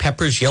 zucchini,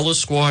 peppers, yellow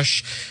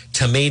squash,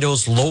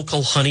 tomatoes,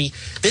 local honey.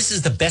 This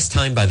is the best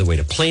time, by the way,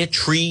 to plant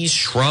trees,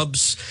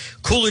 shrubs,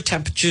 cooler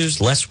temperatures,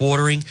 less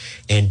watering.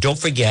 And don't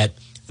forget,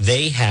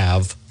 they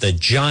have the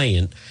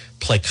giant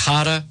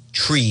plicata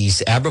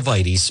trees,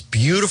 arborvitaes,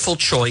 beautiful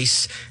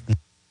choice,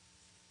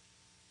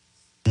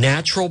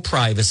 natural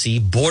privacy,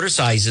 border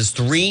sizes,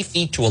 3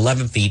 feet to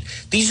 11 feet.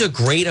 These are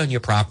great on your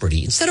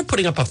property. Instead of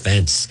putting up a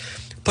fence,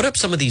 put up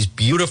some of these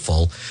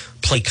beautiful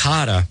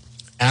plicata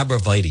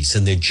arborvitaes,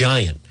 and they're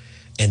giant,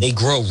 and they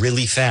grow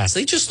really fast.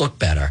 They just look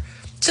better.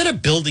 Instead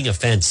of building a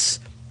fence,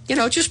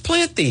 just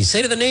plant these.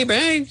 Say to the neighbor,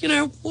 hey,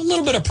 a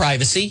little bit of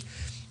privacy.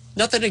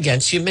 Nothing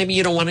against you. Maybe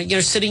you don't want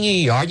to, sitting in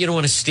your yard, you don't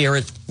want to stare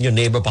at your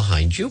neighbor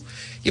behind you.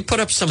 You put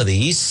up some of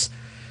these,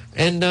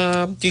 and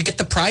you get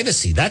the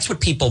privacy. That's what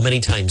people many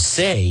times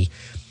say.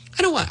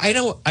 I don't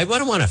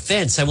want a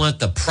fence. I want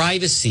the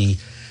privacy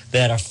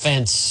that a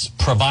fence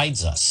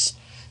provides us.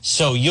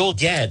 So you'll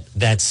get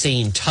that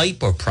same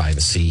type of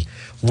privacy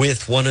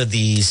with one of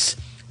these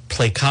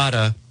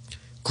plicata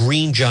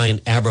green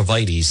giant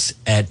arborvitaes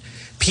at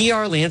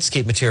PR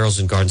Landscape Materials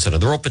and Garden Center.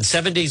 They're open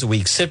 7 days a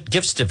week.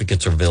 Gift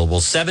certificates are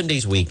available 7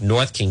 days a week.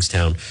 North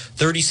Kingstown,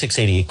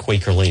 3688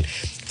 Quaker Lane.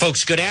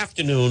 Folks, good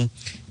afternoon.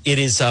 It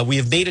is, we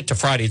have made it to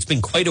Friday. It's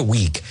been quite a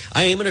week.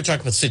 I am going to talk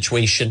about the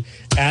situation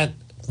at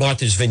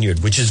Martha's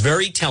Vineyard, which is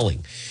very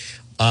telling.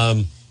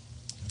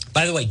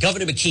 By the way,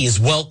 Governor McKee is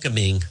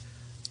welcoming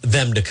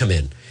them to come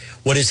in.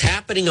 What is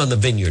happening on the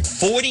vineyard,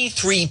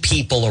 43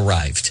 people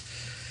arrived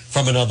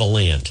from another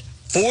land.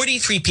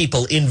 43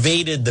 people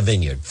invaded the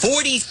vineyard.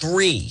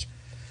 43.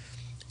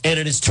 And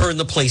it has turned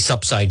the place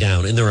upside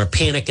down. And they're in a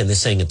panic and they're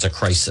saying it's a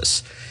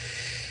crisis.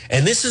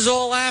 And this is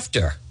all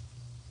after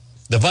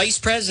the vice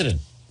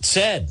president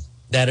said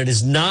that it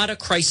is not a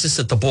crisis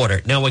at the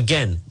border. Now,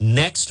 again,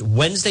 next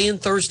Wednesday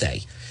and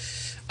Thursday,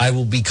 I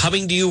will be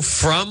coming to you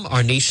from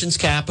our nation's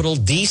capital,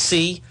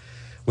 D.C.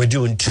 We're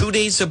doing 2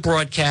 days of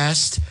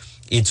broadcast.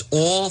 It's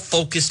all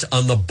focused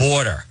on the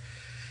border.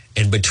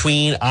 And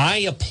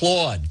I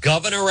applaud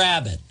Governor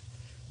Abbott,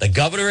 the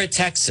governor of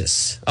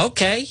Texas.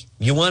 Okay,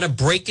 you want to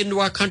break into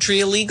our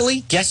country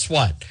illegally? Guess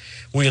what?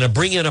 We're going to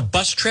bring in a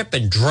bus trip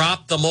and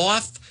drop them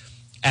off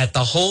at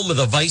the home of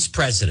the vice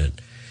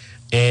president.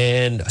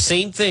 And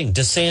same thing,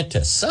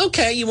 DeSantis.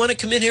 Okay, you want to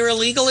come in here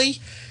illegally?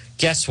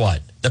 Guess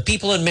what? The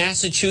people in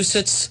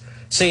Massachusetts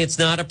say it's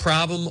not a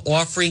problem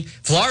offering.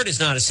 Florida's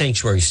not a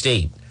sanctuary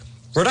state.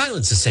 Rhode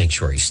Island's a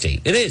sanctuary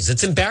state. It is.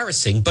 It's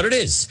embarrassing, but it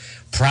is.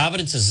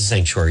 Providence is a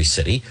sanctuary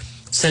city.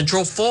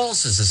 Central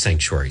Falls is a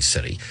sanctuary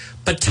city.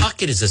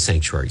 Pawtucket is a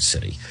sanctuary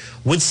city.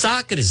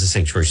 Woonsocket is a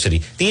sanctuary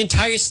city. The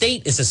entire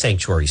state is a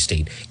sanctuary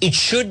state. It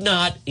should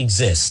not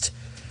exist.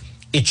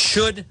 It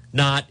should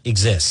not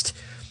exist.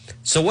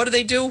 So what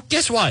do?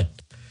 Guess what?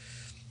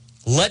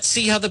 Let's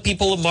see how the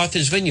people of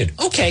Martha's Vineyard.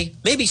 Okay,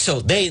 maybe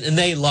so.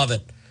 They love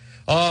it.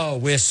 Oh,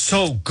 we're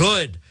so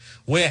good.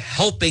 We're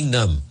helping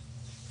them.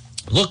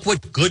 Look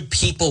what good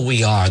people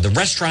we are. The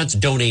restaurant's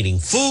donating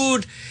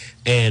food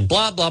and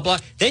blah, blah, blah.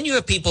 Then you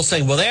have people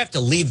saying, well, they have to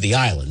leave the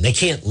island. They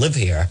can't live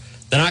here.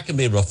 They're not going to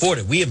be able to afford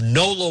it. We have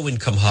no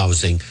low-income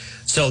housing,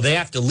 so they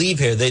have to leave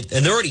here.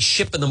 And they're already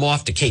shipping them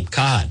off to Cape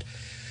Cod.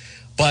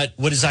 But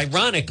what is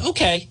ironic,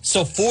 okay,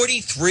 so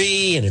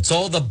 43, and it's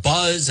all the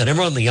buzz and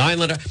everyone on the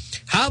island.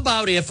 How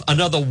about if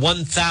another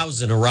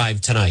 1,000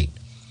 arrive tonight?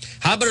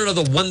 How about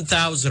another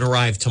 1,000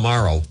 arrive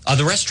tomorrow? Are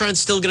the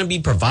restaurants still going to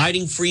be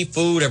providing free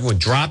food? Everyone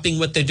dropping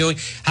what they're doing?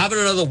 How about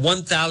another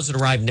 1,000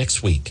 arrive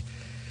next week?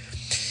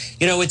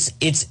 You know,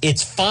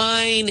 it's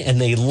fine,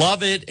 and they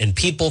love it. And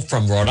people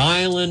from Rhode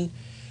Island,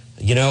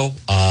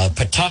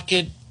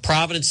 Pawtucket,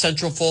 Providence,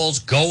 Central Falls,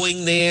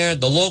 going there.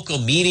 The local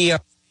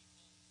media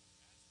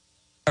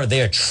are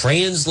there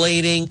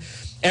translating.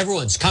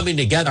 Everyone's coming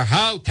together.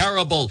 How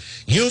terrible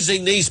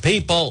using these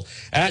people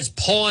as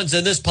pawns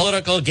in this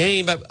political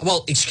game.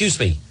 Well, excuse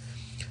me.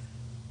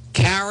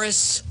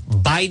 Harris,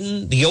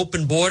 Biden, the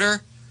open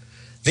border,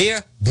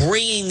 they're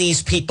bringing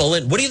these people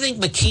in. What do you think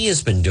McKee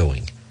has been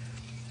doing?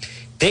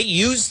 They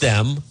use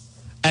them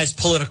as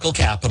political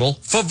capital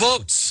for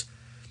votes.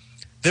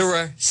 There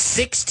are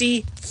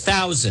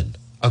 60,000,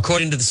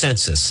 according to the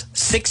census,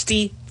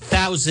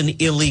 60,000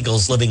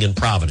 illegals living in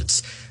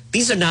Providence.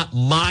 These are not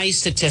my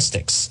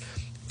statistics.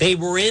 They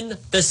were in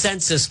the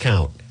census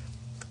count.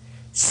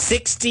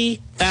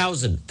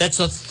 60,000. That's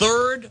a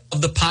third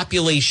of the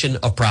population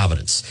of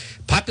Providence.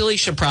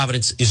 Population of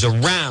Providence is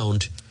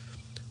around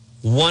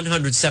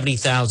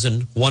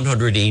 170,000,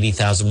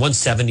 180,000,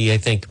 170, I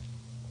think.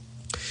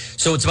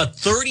 So it's about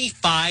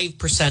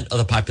 35% of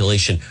the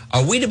population.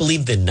 Are we to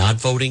believe they're not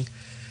voting?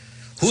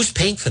 Who's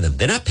paying for them?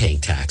 They're not paying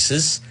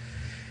taxes.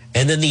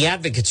 And then the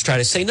advocates try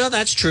to say, no,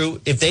 that's true.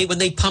 When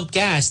they pump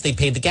gas, they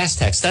pay the gas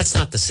tax. That's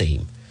not the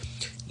same.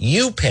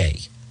 You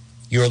pay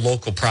your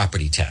local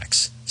property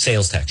tax,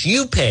 sales tax.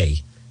 You pay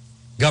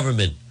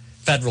government,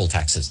 federal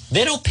taxes.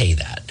 They don't pay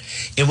that.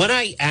 And when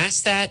I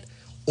ask that,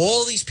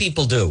 all these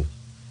people do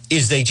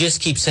is they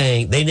just keep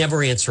saying, they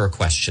never answer a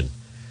question.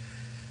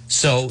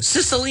 So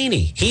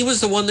Cicilline, he was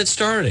the one that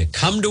started it.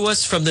 Come to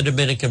us from the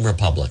Dominican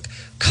Republic.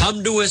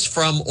 Come to us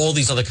from all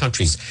these other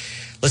countries.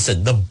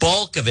 Listen, the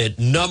bulk of it,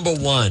 number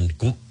one,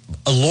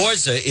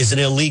 Elorza is an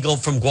illegal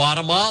from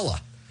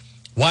Guatemala.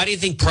 Why do you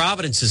think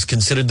Providence is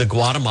considered the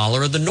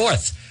Guatemala of the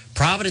North?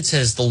 Providence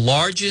has the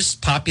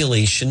largest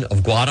population of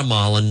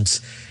Guatemalans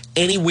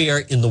anywhere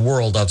in the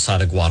world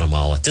outside of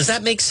Guatemala. Does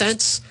that make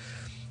sense?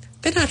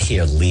 They're not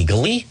here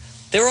legally.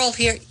 They're all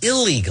here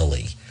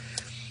illegally.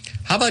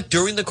 How about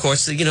during the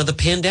course of, the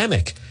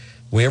pandemic,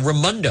 where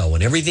Raimondo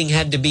and everything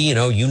had to be,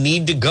 you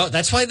need to go.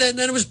 That's why then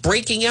it was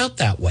breaking out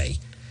that way.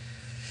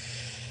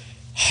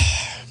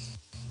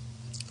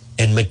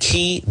 And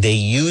McKee, they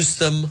used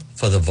them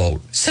for the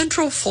vote.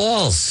 Central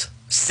Falls,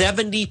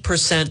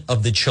 70%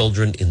 of the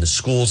children in the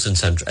schools in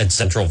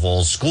Central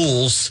Falls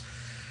schools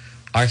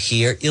are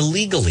here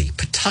illegally.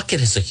 Pawtucket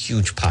has a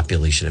huge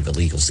population of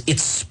illegals.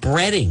 It's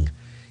spreading.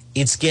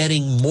 It's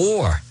getting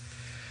more.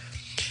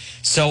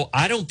 So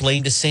I don't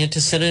blame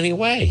DeSantis in any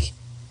way.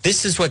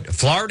 This is what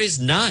Florida is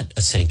not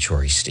a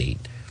sanctuary state.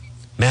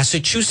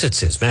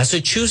 Massachusetts is.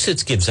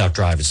 Massachusetts gives out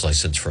driver's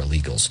license for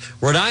illegals.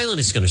 Rhode Island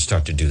is going to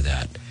start to do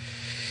that.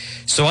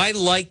 So I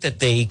like that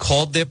they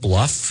called their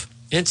bluff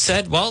and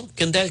said, well,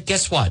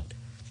 guess what?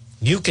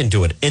 You can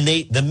do it. And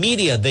the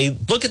media, they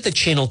look at the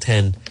Channel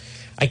 10.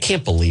 I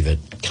can't believe it.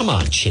 Come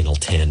on, Channel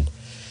 10,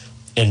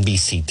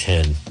 NBC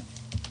 10.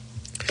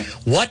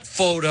 What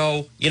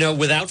photo,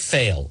 without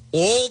fail,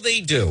 all they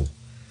do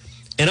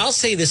And I'll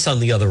say this on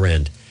the other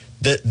end.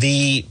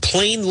 The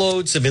plane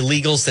loads of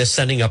illegals they're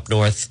sending up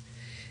north,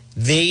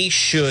 they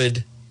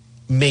should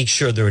make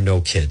sure there are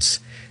no kids.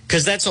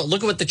 Because that's what,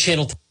 look at what the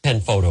Channel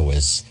 10 photo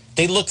is.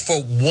 They look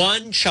for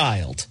one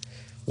child.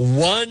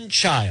 One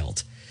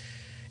child.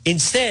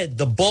 Instead,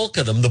 the bulk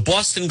of them, the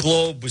Boston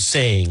Globe was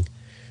saying,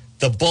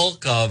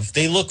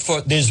 they look for,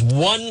 there's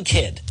one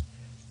kid.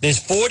 There's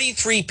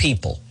 43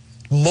 people,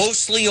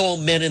 mostly all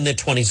men in their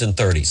 20s and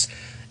 30s.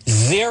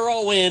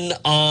 Zero in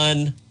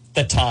on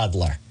the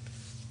toddler.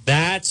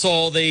 That's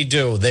all they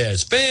do.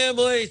 There's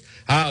families.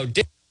 How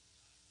dare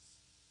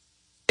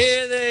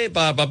they?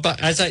 Blah, blah, blah.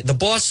 The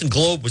Boston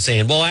Globe was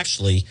saying, well,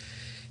 actually,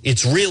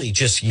 it's really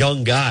just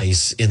young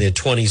guys in their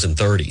 20s and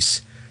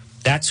 30s.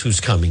 That's who's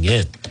coming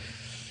in.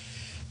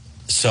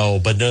 So,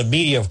 but the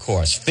media, of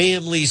course,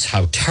 families,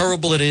 how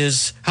terrible it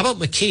is. How about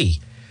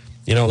McKee?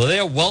 You know,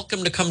 they're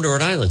welcome to come to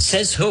Rhode Island.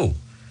 Says who?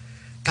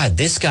 God,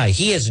 this guy,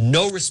 he has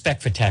no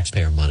respect for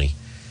taxpayer money.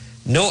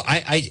 No,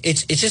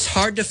 it's just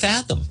hard to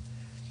fathom.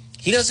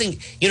 He doesn't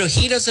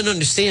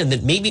understand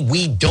that maybe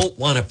we don't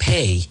want to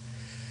pay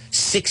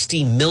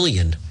 $60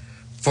 million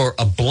for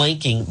a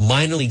blanking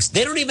minor leagues.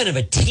 They don't even have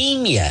a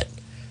team yet.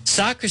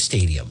 Soccer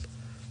stadium.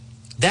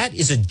 That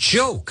is a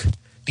joke.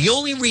 The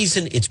only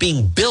reason it's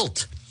being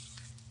built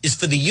is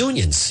for the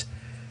unions.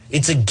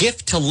 It's a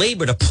gift to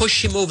labor to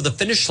push him over the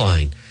finish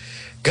line.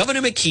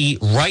 Governor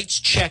McKee writes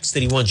checks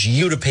that he wants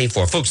you to pay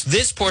for. Folks,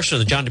 this portion of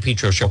the John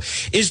DePietro Show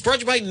is brought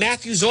to you by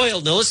Matthews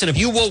Oil. Now, listen, if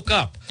you woke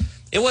up,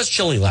 it was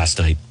chilly last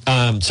night.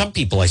 Some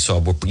people I saw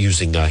were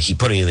using heat,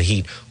 putting in the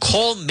heat.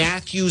 Call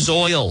Matthews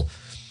Oil,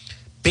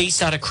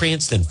 based out of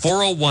Cranston,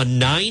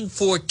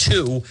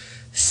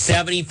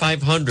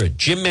 401-942-7500.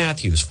 Jim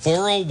Matthews,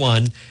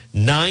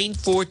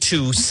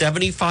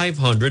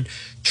 401-942-7500.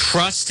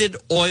 Trusted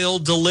oil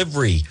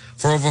delivery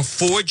for over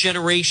 4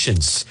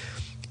 generations.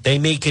 They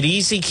make it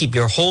easy, keep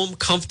your home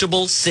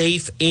comfortable,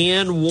 safe,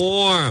 and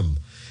warm.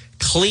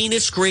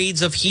 Cleanest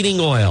grades of heating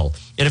oil.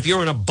 And if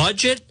you're on a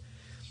budget,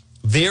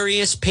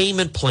 various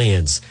payment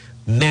plans.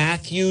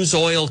 Matthews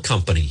Oil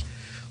Company.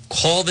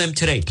 Call them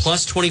today.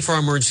 Plus 24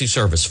 emergency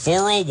service.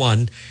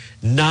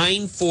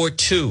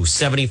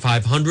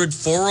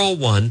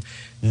 401-942-7500.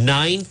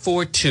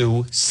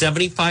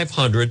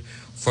 401-942-7500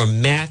 for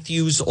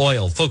Matthews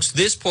Oil. Folks,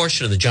 this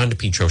portion of the John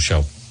DePietro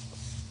Show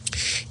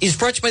is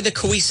brought to you by the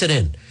Cowesett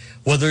Inn.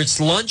 Whether it's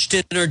lunch,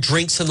 dinner,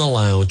 drinks in the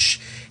lounge,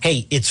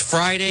 hey, it's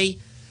Friday.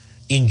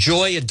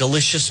 Enjoy a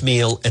delicious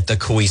meal at the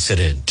Cowesett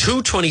Inn.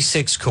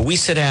 226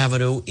 Cowesett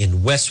Avenue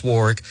in West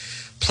Warwick.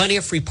 Plenty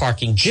of free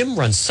parking. Jim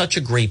runs such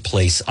a great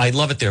place. I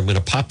love it there. I'm going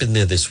to pop in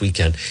there this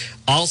weekend.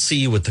 I'll see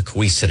you at the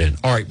Cowesett Inn.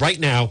 All right, right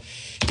now,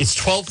 it's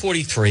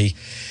 12:43,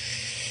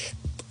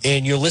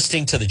 and you're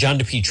listening to the John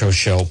DePietro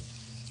Show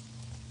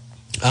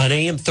on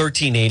AM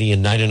 1380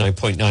 and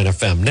 99.9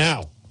 FM.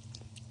 Now,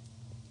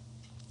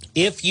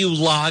 if you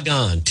log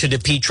on to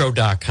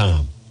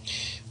DePietro.com,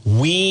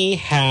 we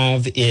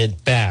have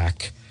it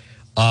back.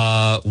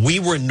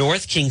 We were in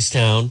North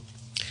Kingstown.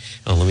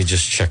 Oh, let me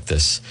just check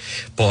this.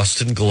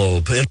 Boston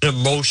Globe. An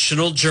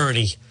emotional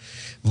journey.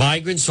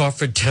 Migrants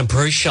offered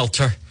temporary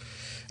shelter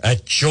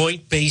at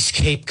Joint Base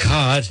Cape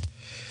Cod.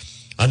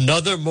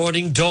 Another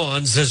morning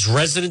dawns as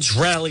residents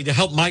rally to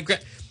help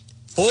migrate.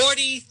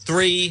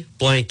 43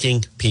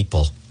 blanking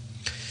people.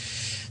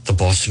 The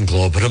Boston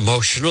Globe, an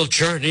emotional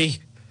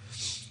journey.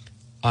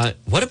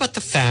 What about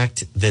the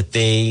fact that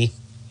they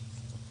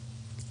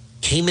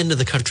came into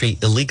the country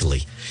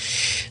illegally?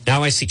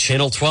 Now I see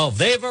Channel 12.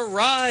 They've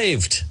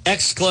arrived!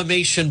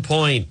 Exclamation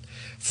point.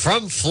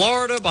 From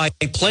Florida by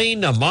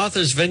plane to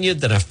Martha's Vineyard,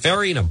 then a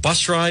ferry and a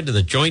bus ride to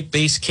the Joint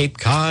Base Cape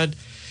Cod.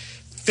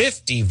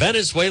 50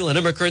 Venezuelan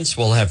immigrants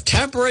will have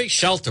temporary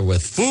shelter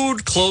with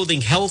food, clothing,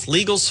 health,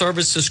 legal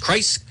services.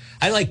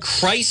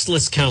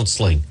 Christless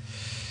counseling.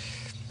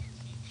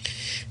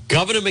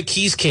 Governor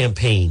McKee's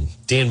campaign,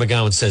 Dan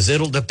McGowan says,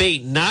 it'll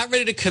debate, not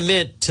ready to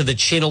commit to the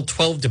Channel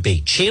 12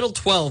 debate. Channel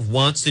 12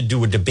 wants to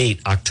do a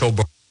debate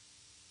October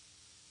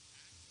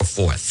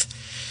 4th.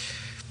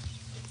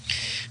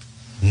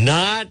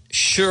 Not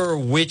sure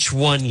which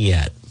one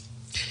yet.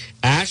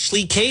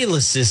 Ashley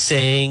Kalis is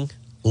saying,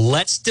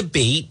 let's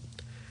debate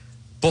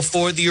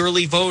before the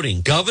early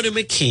voting. Governor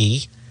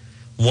McKee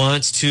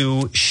wants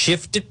to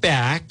shift it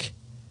back.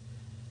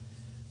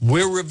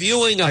 We're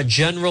reviewing our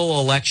general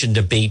election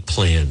debate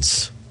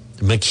plans.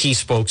 The McKee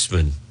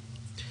spokesman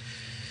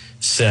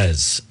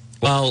says,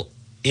 well,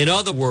 in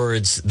other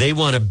words, they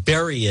want to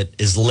bury it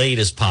as late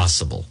as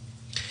possible.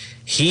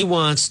 He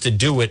wants to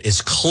do it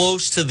as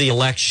close to the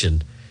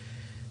election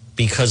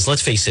because,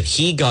 let's face it,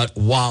 he got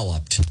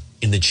walloped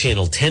in the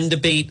Channel 10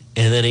 debate,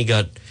 and then he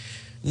got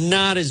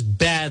not as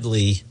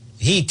badly.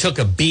 He took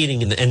a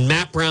beating, and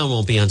Matt Brown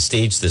won't be on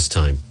stage this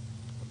time.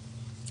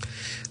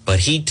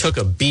 But he took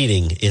a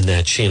beating in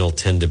that Channel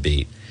 10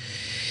 debate.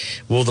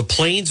 Will the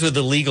planes with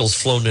illegals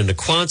flown into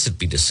Quonset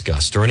be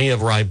discussed, or any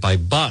arrived by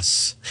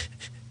bus?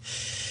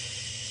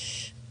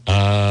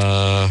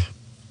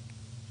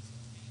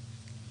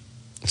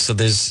 So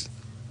there's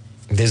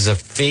a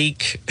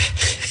fake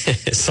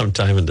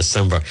sometime in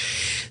December.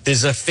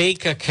 There's a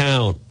fake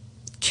account,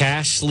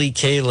 Cashly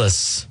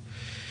Kalis.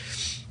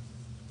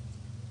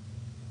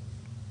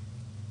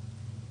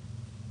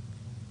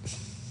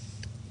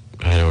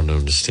 I don't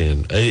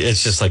understand.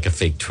 It's just like a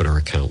fake Twitter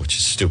account, which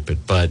is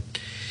stupid. But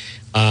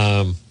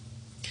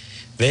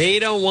they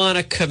don't want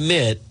to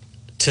commit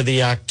to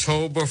the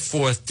October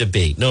 4th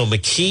debate. No,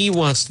 McKee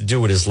wants to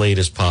do it as late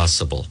as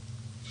possible.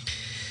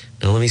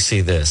 Now, let me see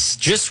this.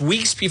 Just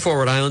weeks before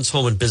Rhode Island's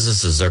home and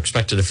businesses are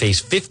expected to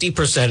face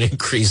 50%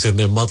 increase in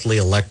their monthly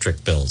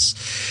electric bills,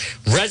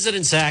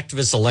 residents,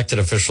 activists, elected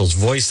officials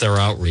voiced their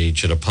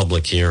outrage at a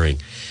public hearing.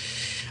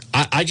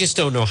 I just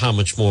don't know how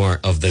much more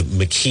of the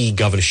McKee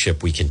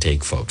governorship we can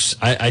take, folks.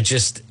 I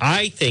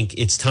think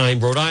it's time.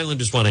 Rhode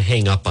Islanders want to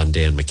hang up on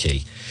Dan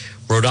McKee.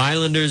 Rhode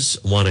Islanders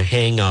want to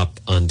hang up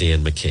on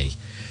Dan McKee.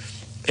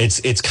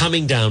 It's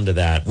coming down to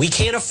that. We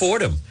can't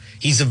afford him.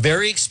 He's a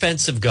very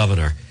expensive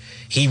governor.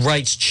 He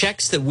writes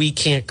checks that we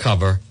can't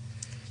cover,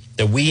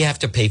 that we have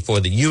to pay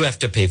for, that you have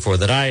to pay for,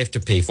 that I have to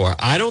pay for.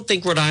 I don't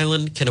think Rhode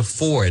Island can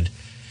afford.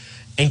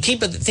 And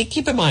keep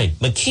in mind,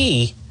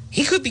 McKee,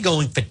 he could be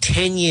going for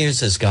 10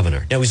 years as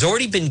governor. Now, he's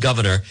already been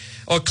governor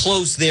or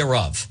close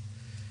thereof,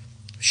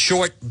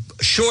 short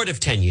of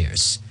 10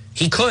 years.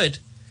 He could.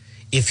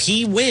 If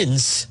he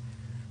wins,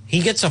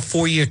 he gets a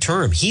 4-year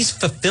term. He's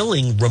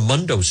fulfilling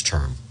Raimondo's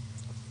term.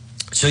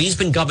 So he's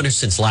been governor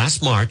since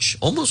last March,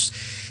 almost.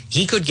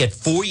 He could get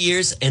 4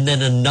 years and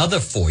then another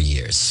 4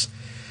 years.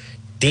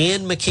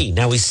 Dan McKee,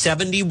 now he's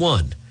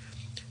 71.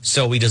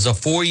 So he does a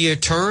 4-year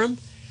term.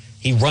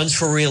 He runs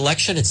for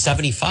re-election at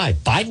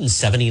 75. Biden's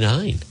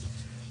 79.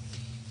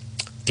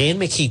 Dan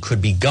McKee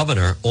could be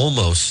governor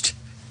almost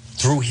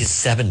through his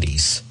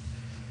 70s.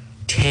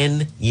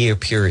 10-year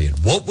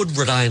period. What would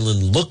Rhode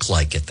Island look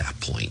like at that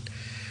point?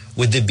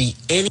 Would there be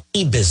any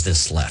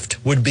business left?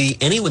 Would be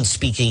anyone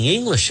speaking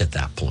English at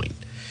that point?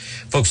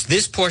 Folks,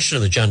 this portion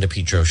of the John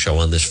DePietro Show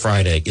on this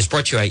Friday is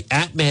brought to you by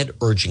AtMed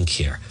Urgent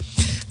Care,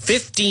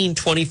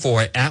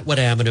 1524 Atwood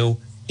Avenue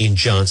in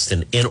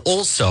Johnston, and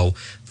also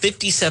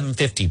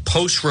 5750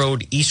 Post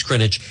Road, East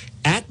Greenwich.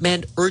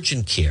 AtMed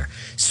Urgent Care,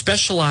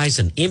 specialize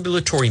in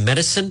ambulatory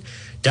medicine,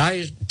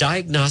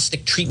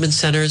 diagnostic treatment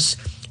centers,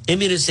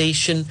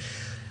 immunization.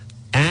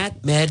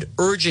 AtMed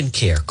Urgent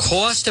Care,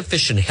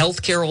 cost-efficient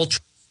healthcare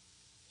alternative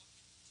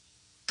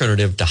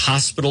to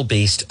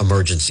hospital-based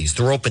emergencies.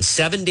 They're open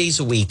 7 days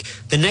a week.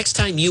 The next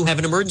time you have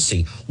an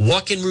emergency,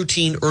 walk-in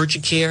routine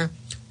urgent care,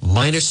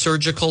 minor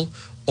surgical,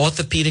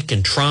 orthopedic,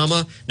 and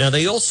trauma. Now,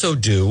 they also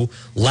do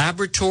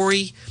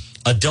laboratory,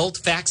 adult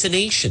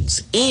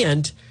vaccinations,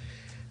 and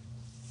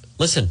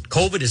listen,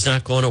 COVID is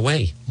not going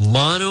away.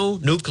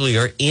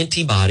 Mononuclear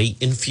antibody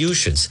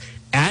infusions.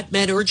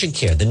 AtMed Urgent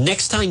Care, the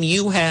next time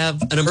you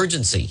have an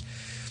emergency.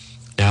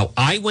 Now,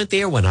 I went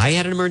there when I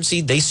had an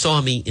emergency. They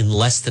saw me in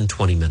less than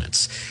 20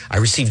 minutes. I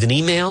received an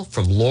email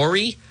from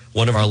Lori,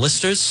 one of our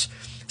listeners.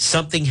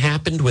 Something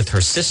happened with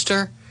her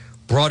sister,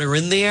 brought her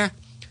in there.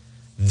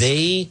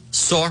 They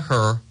saw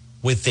her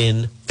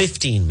within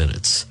 15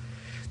 minutes.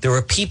 There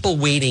are people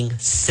waiting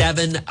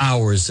 7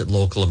 hours at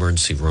local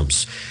emergency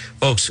rooms.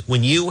 Folks,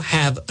 when you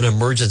have an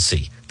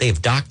emergency, they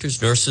have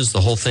doctors, nurses,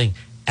 the whole thing.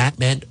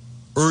 AtMed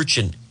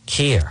Urgent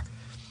Care,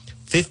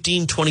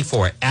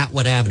 1524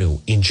 Atwood Avenue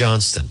in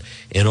Johnston,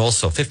 and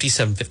also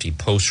 5750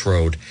 Post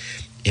Road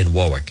in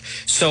Warwick.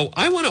 So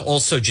I want to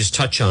also just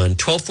touch on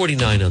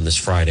 1249 on this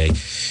Friday.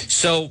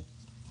 So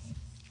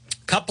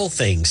a couple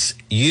things.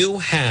 You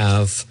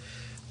have,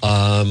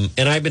 and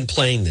I've been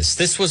playing this.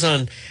 This was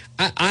on,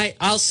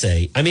 I'll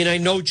say, I mean, I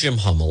know Jim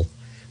Hummel,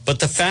 but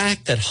the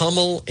fact that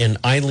Hummel and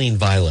Eileen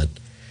Violet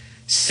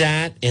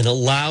sat and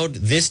allowed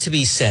this to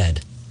be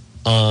said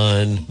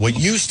on what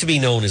used to be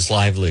known as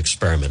Lively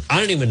Experiment. I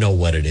don't even know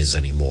what it is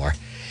anymore.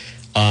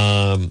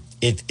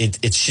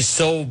 It's just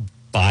so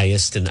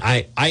biased. And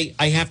I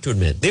have to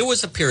admit, there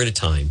was a period of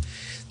time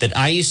that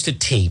I used to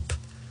tape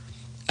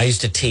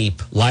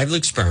Lively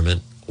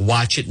Experiment,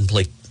 watch it and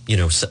play,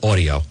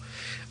 audio.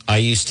 I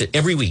used to,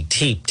 every week,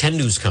 tape 10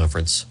 news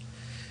conference,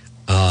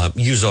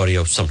 use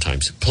audio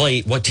sometimes,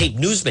 tape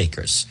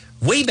newsmakers.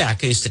 Way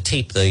back, I used to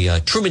tape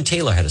the Truman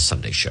Taylor had a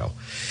Sunday show.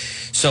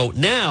 So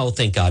now,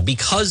 thank God,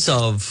 because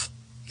of,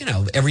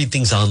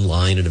 everything's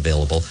online and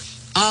available,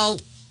 I'll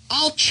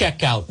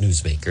check out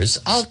newsmakers.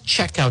 I'll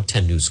check out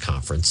 10 News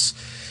Conference.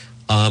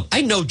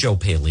 I know Joe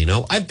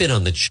Paolino. I've been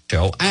on the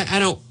show. I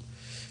don't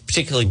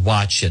particularly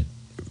watch it,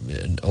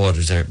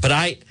 but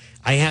I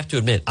have to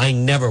admit, I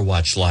never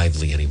watch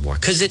Lively anymore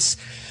because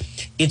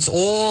it's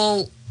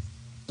all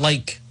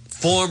like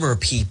former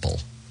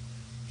people.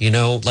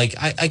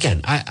 I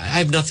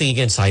have nothing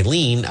against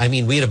Eileen. I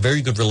mean, we had a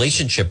very good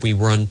relationship. We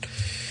were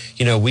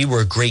we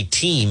were a great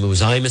team. It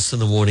was Imus in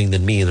the morning,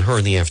 then me and her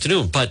in the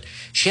afternoon. But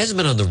she hasn't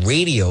been on the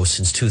radio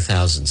since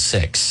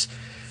 2006.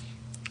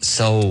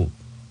 So,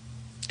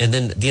 and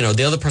then,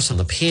 the other person on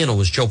the panel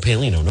was Joe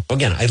Paolino. Now,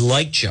 again, I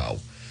like Joe,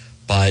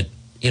 but,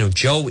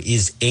 Joe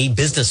is a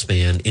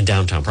businessman in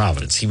downtown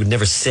Providence. He would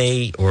never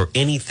say or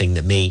anything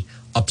that may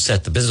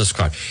upset the business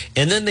crowd.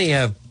 And then they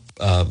have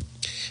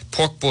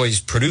Pork Boy's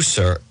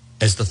producer,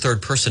 as the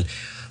third person.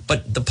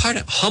 But the part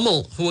of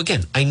Hummel, who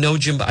again, I know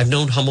Jim, I've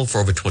known Hummel for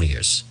over 20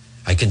 years.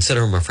 I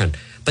consider him a friend.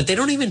 But they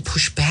don't even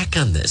push back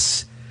on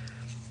this.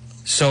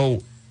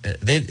 So, and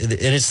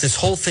it's this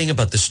whole thing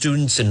about the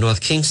students in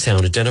North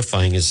Kingstown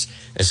identifying as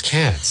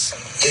cats.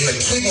 If a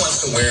kid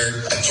wants to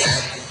wear a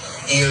cat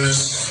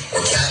ears or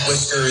cat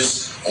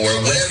whiskers or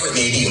whatever it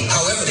may be,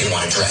 however they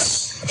want to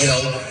dress,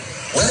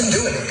 let them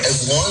do it,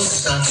 as long as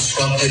it's not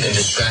disruptive and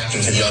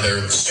distracting to the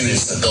other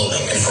students in the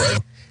building.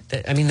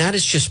 And that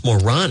is just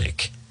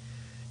moronic.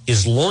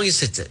 As long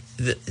as it's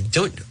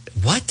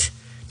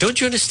don't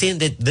you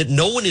understand that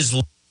no one is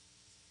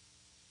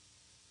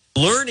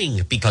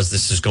learning because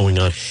this is going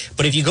on?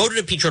 But if you go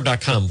to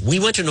DePietro.com, we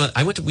went to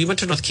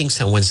North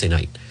Kingstown Wednesday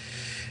night.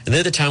 And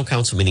they're the town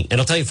council meeting.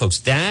 And I'll tell you, folks,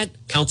 that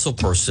council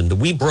person,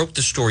 we broke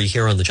the story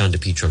here on the John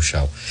DePietro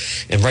Show.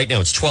 And right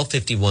now it's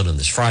 12:51 on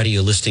this Friday.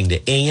 You're listening to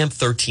AM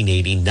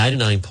 1380,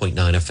 99.9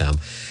 FM.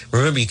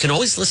 Remember, you can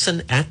always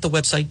listen at the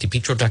website,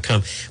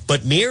 DePietro.com.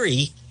 But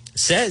Mary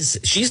says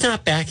she's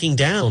not backing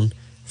down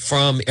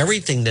from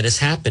everything that has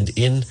happened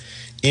in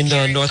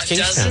North Kingstown. A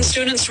dozen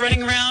students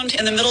running around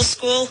in the middle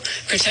school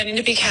pretending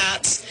to be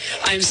cats.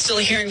 I'm still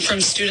hearing from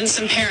students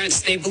and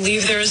parents. They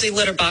believe there is a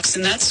litter box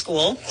in that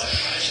school.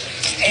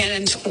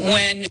 And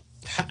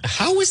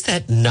how is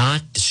that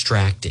not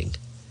distracting?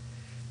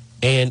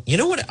 And you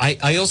know what?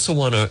 I also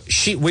want to.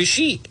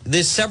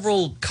 There's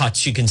several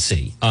cuts you can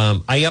see.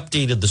 I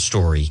updated the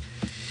story.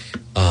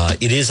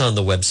 It is on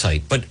the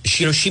website, but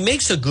she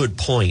makes a good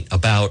point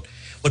about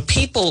what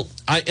people.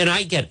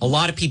 I get a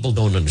lot of people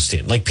don't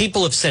understand. Like,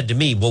 people have said to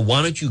me, "Well,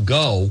 why don't you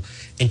go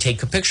and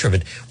take a picture of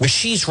it?" Where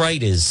she's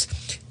right is,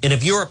 and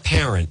if you're a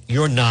parent,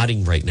 you're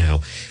nodding right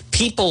now.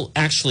 People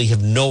actually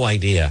have no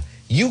idea.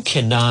 You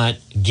cannot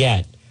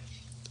get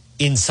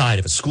inside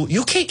of a school.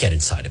 You can't get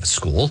inside of a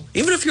school.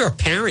 Even if you're a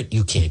parent,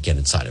 you can't get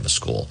inside of a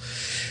school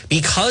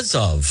because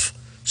of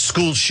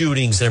school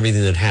shootings and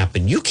everything that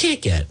happened. You can't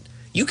get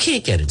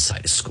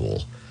inside a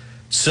school.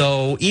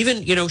 So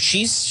even,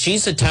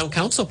 she's a town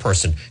council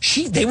person.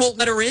 They won't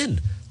let her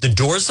in. The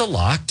doors are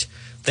locked.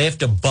 They have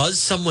to buzz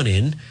someone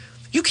in.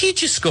 You can't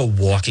just go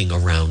walking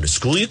around a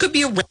school. You could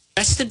be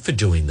arrested for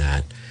doing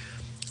that.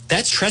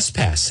 That's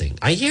trespassing.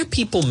 I hear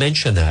people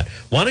mention that.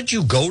 Why don't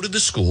you go to the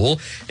school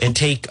and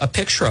take a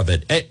picture of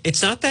it?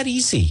 It's not that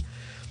easy.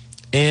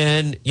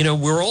 And,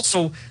 we're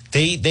also,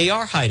 they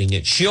are hiding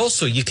it.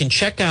 You can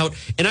check out,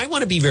 and I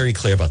want to be very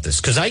clear about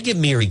this because I give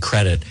Mary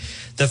credit.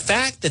 The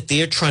fact that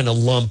they're trying to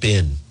lump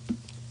in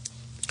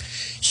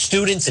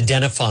students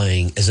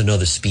identifying as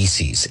another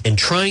species and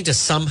trying to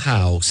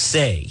somehow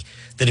say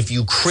that if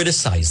you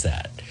criticize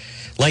that,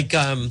 like,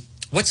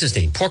 what's his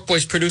name? Pork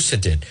Boy's producer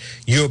did,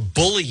 you're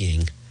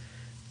bullying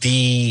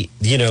the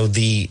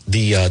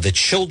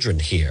children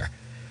here,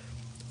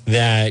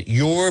 that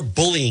you're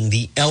bullying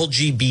the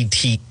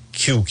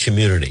LGBTQ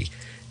community.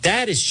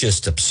 That is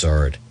just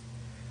absurd.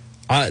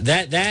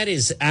 That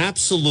is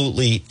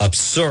absolutely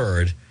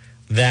absurd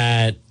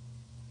that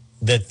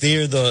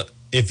they're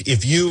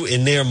if you,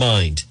 in their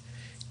mind,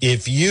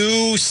 if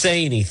you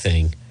say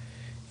anything,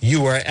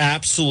 you are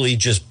absolutely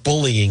just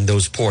bullying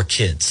those poor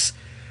kids.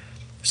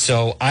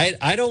 So I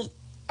don't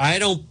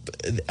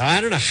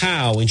know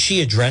how, and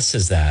she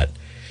addresses that,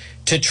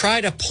 to try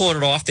to pawn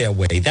it off their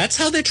way. That's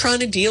how they're trying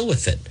to deal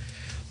with it.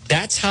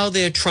 That's how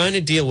they're trying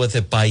to deal with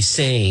it, by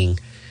saying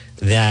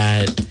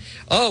that,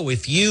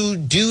 if you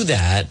do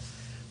that,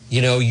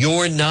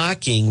 you're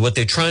knocking. What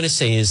they're trying to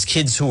say is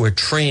kids who are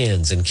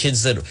trans and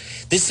kids that,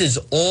 this is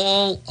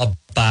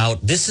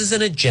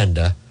an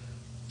agenda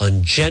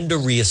on gender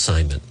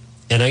reassignment.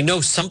 And I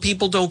know some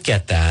people don't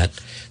get that.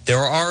 There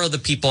are other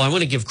people. I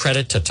want to give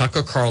credit to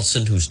Tucker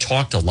Carlson, who's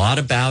talked a lot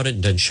about it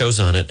and done shows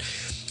on it.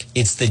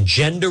 It's the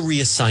gender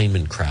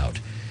reassignment crowd.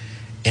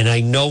 And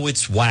I know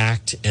it's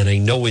whacked, and I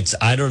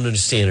don't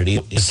understand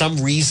it. For some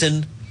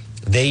reason,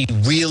 they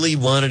really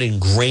want it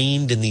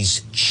ingrained in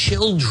these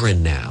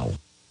children now.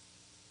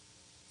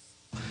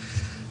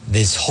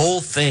 This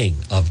whole thing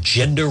of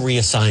gender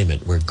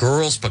reassignment, where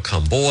girls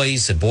become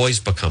boys and boys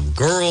become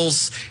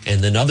girls,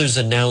 and then others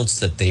announce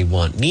that they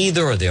want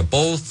neither, or they're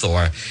both,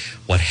 or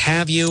what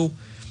have you,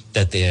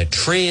 that they're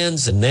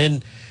trans, and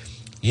then,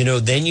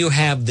 then you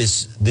have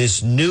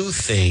this new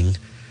thing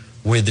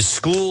where the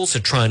schools are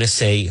trying to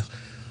say,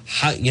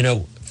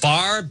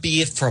 far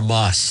be it from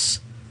us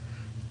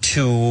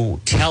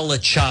to tell a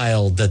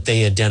child that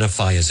they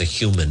identify as a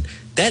human.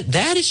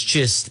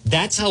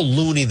 That's how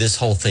loony this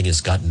whole thing has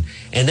gotten.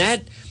 And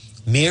that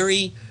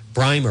Mary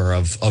Brimer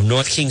of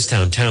North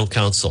Kingstown Town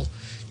Council,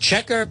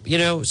 check her,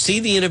 see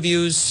the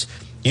interviews.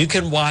 You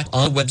can watch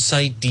on the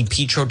website,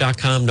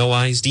 DePietro.com, no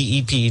eyes,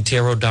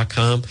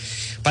 DePietro.com.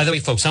 By the way,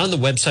 folks, on the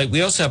website,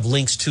 we also have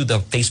links to the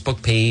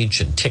Facebook page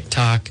and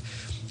TikTok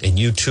and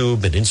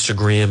YouTube and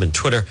Instagram and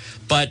Twitter.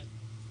 But,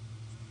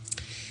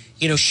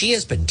 she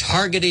has been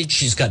targeted.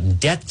 She's gotten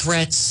death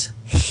threats,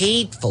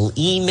 hateful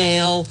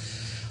email.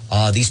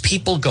 These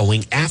people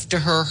going after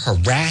her,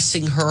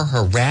 harassing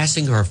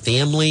her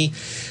family.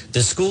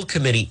 The school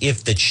committee,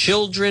 if the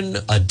children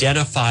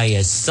identify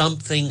as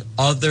something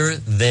other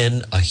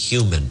than a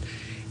human,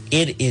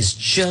 it is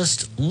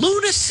just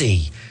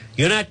lunacy.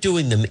 You're not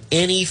doing them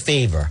any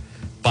favor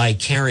by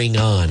carrying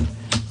on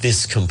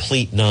this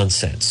complete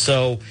nonsense.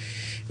 So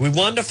we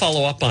wanted to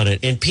follow up on it.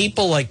 And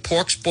people like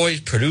Pork's Boys,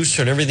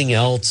 producer, and everything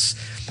else,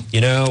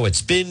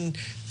 it's been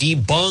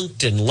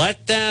debunked and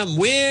let them.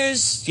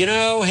 Where's,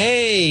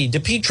 hey,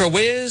 DePietro,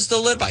 where's the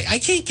lid? I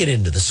can't get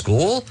into the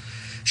school.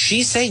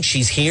 She's saying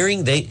she's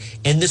hearing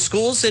and the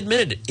schools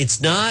admitted it's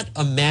not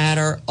a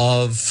matter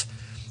of,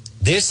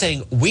 they're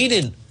saying we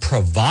didn't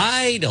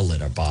provide a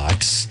litter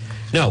box.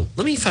 No,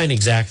 let me find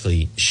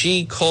exactly.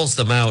 She calls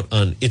them out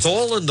on, it's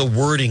all in the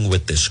wording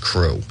with this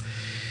crew.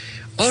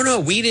 Oh no,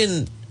 we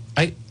didn't.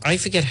 I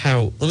forget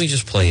how, let me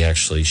just play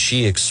actually.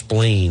 She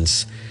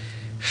explains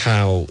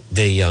how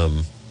they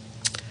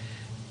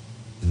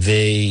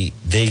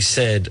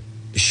said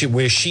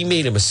where she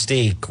made a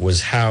mistake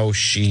was how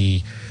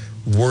she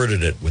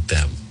worded it with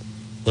them.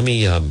 Let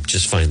me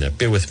just find that.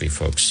 Bear with me,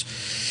 folks.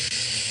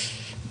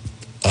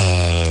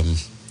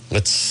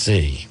 Let's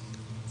see.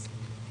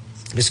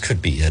 This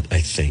could be it,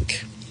 I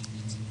think.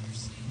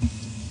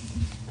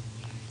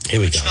 Here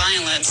we go.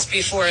 Violence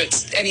before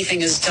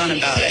anything is done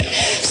about it.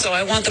 So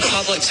I want the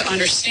public to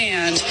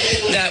understand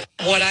that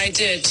what I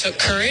did took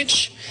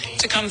courage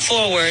to come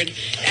forward,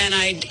 and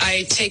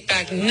I take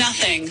back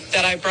nothing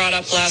that I brought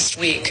up last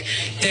week.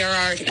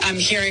 I'm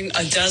hearing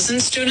a dozen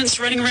students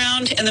running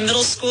around in the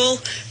middle school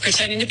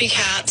pretending to be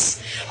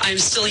cats. I'm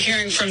still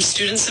hearing from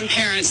students and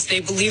parents.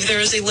 They believe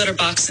there is a litter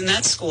box in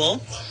that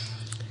school.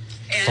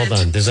 Hold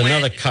on. There's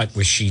another cut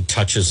where she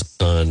touches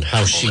on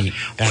how she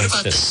What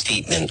about the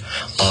statement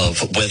of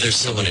whether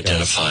someone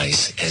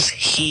identifies as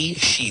he,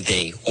 she,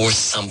 they, or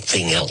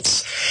something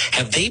else?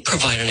 Have they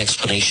provided an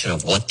explanation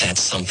of what that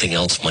something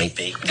else might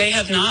be? They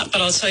have not,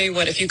 but I'll tell you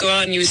what, if you go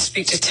out and you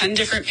speak to 10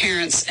 different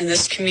parents in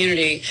this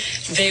community,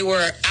 they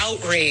were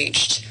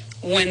outraged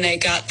when they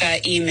got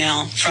that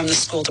email from the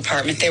school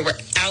department. They were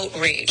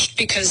outraged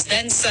because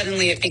then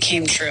suddenly it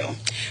became true.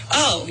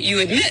 Oh,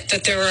 you admit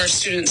that there are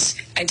students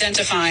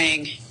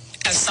identifying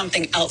as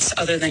something else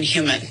other than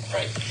human.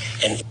 Right.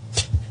 And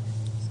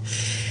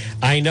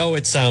I know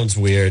it sounds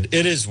weird.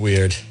 It is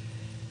weird.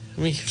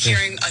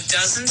 Hearing a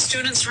dozen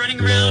students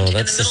running around in the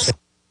middle.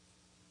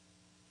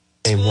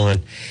 Same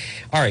one.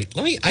 All right,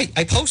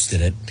 I posted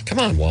it. Come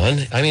on,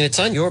 Juan. I mean, it's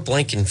on your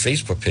Blanken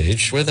Facebook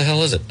page. Where the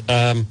hell is it?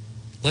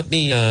 Let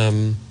me,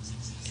 I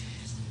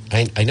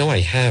know I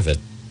have it.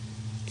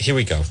 Here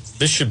we go.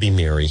 This should be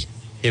Mary.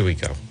 Here we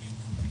go.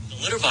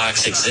 the litter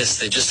box exists.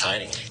 They're just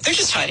hiding it. They're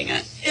just hiding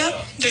it.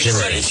 Yeah. They're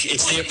just hiding it.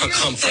 It's there for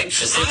comfort.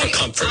 It's there for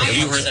comfort. Have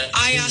you heard that?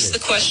 I asked the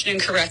question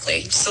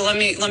incorrectly. So let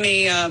me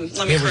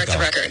correct the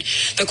record.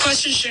 The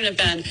question shouldn't have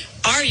been,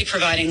 are you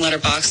providing litter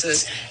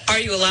boxes? Are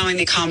you allowing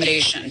the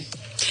accommodation?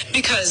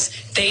 Because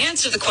they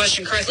answered the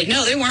question correctly.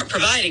 No, they weren't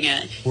providing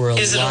it.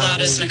 Is it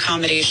allowed as an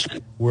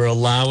accommodation? We're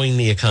allowing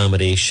the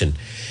accommodation.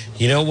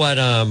 You know what?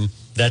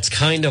 That's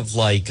kind of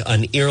like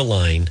an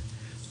airline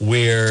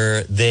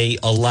where they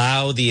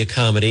allow the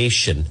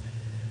accommodation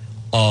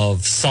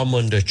of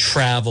someone to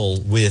travel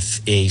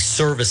with a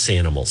service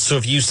animal. So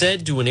if you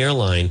said to an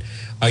airline,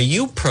 are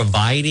you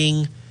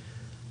providing,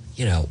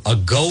 a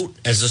goat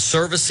as a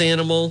service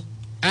animal?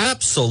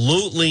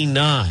 Absolutely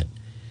not.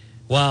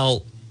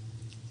 Well,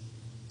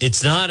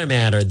 it's not a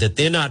matter that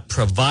they're not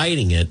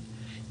providing it.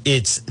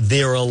 It's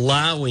they're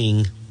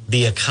allowing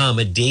the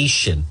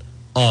accommodation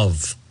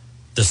of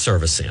the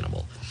service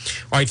animal.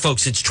 All right,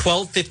 folks, it's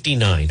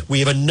 12:59. We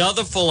have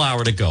another full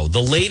hour to go.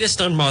 The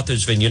latest on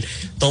Martha's Vineyard.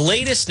 The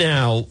latest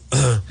now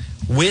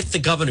with the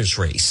governor's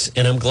race.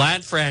 And I'm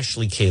glad for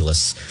Ashley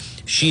Kalis.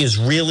 She is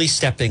really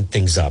stepping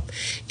things up.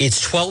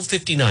 It's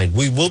 12:59.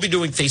 We will be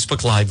doing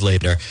Facebook Live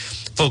later.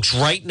 Folks,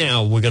 right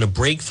now, we're going to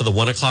break for the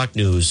 1 o'clock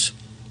news.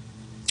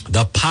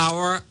 The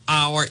Power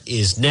Hour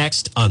is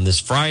next on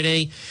this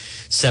Friday,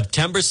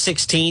 September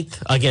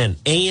 16th. Again,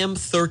 AM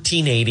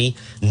 1380,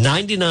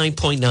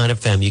 99.9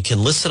 FM. You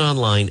can listen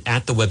online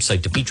at the website,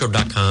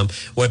 DePietro.com.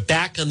 We're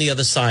back on the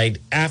other side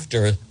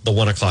after the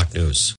 1 o'clock news.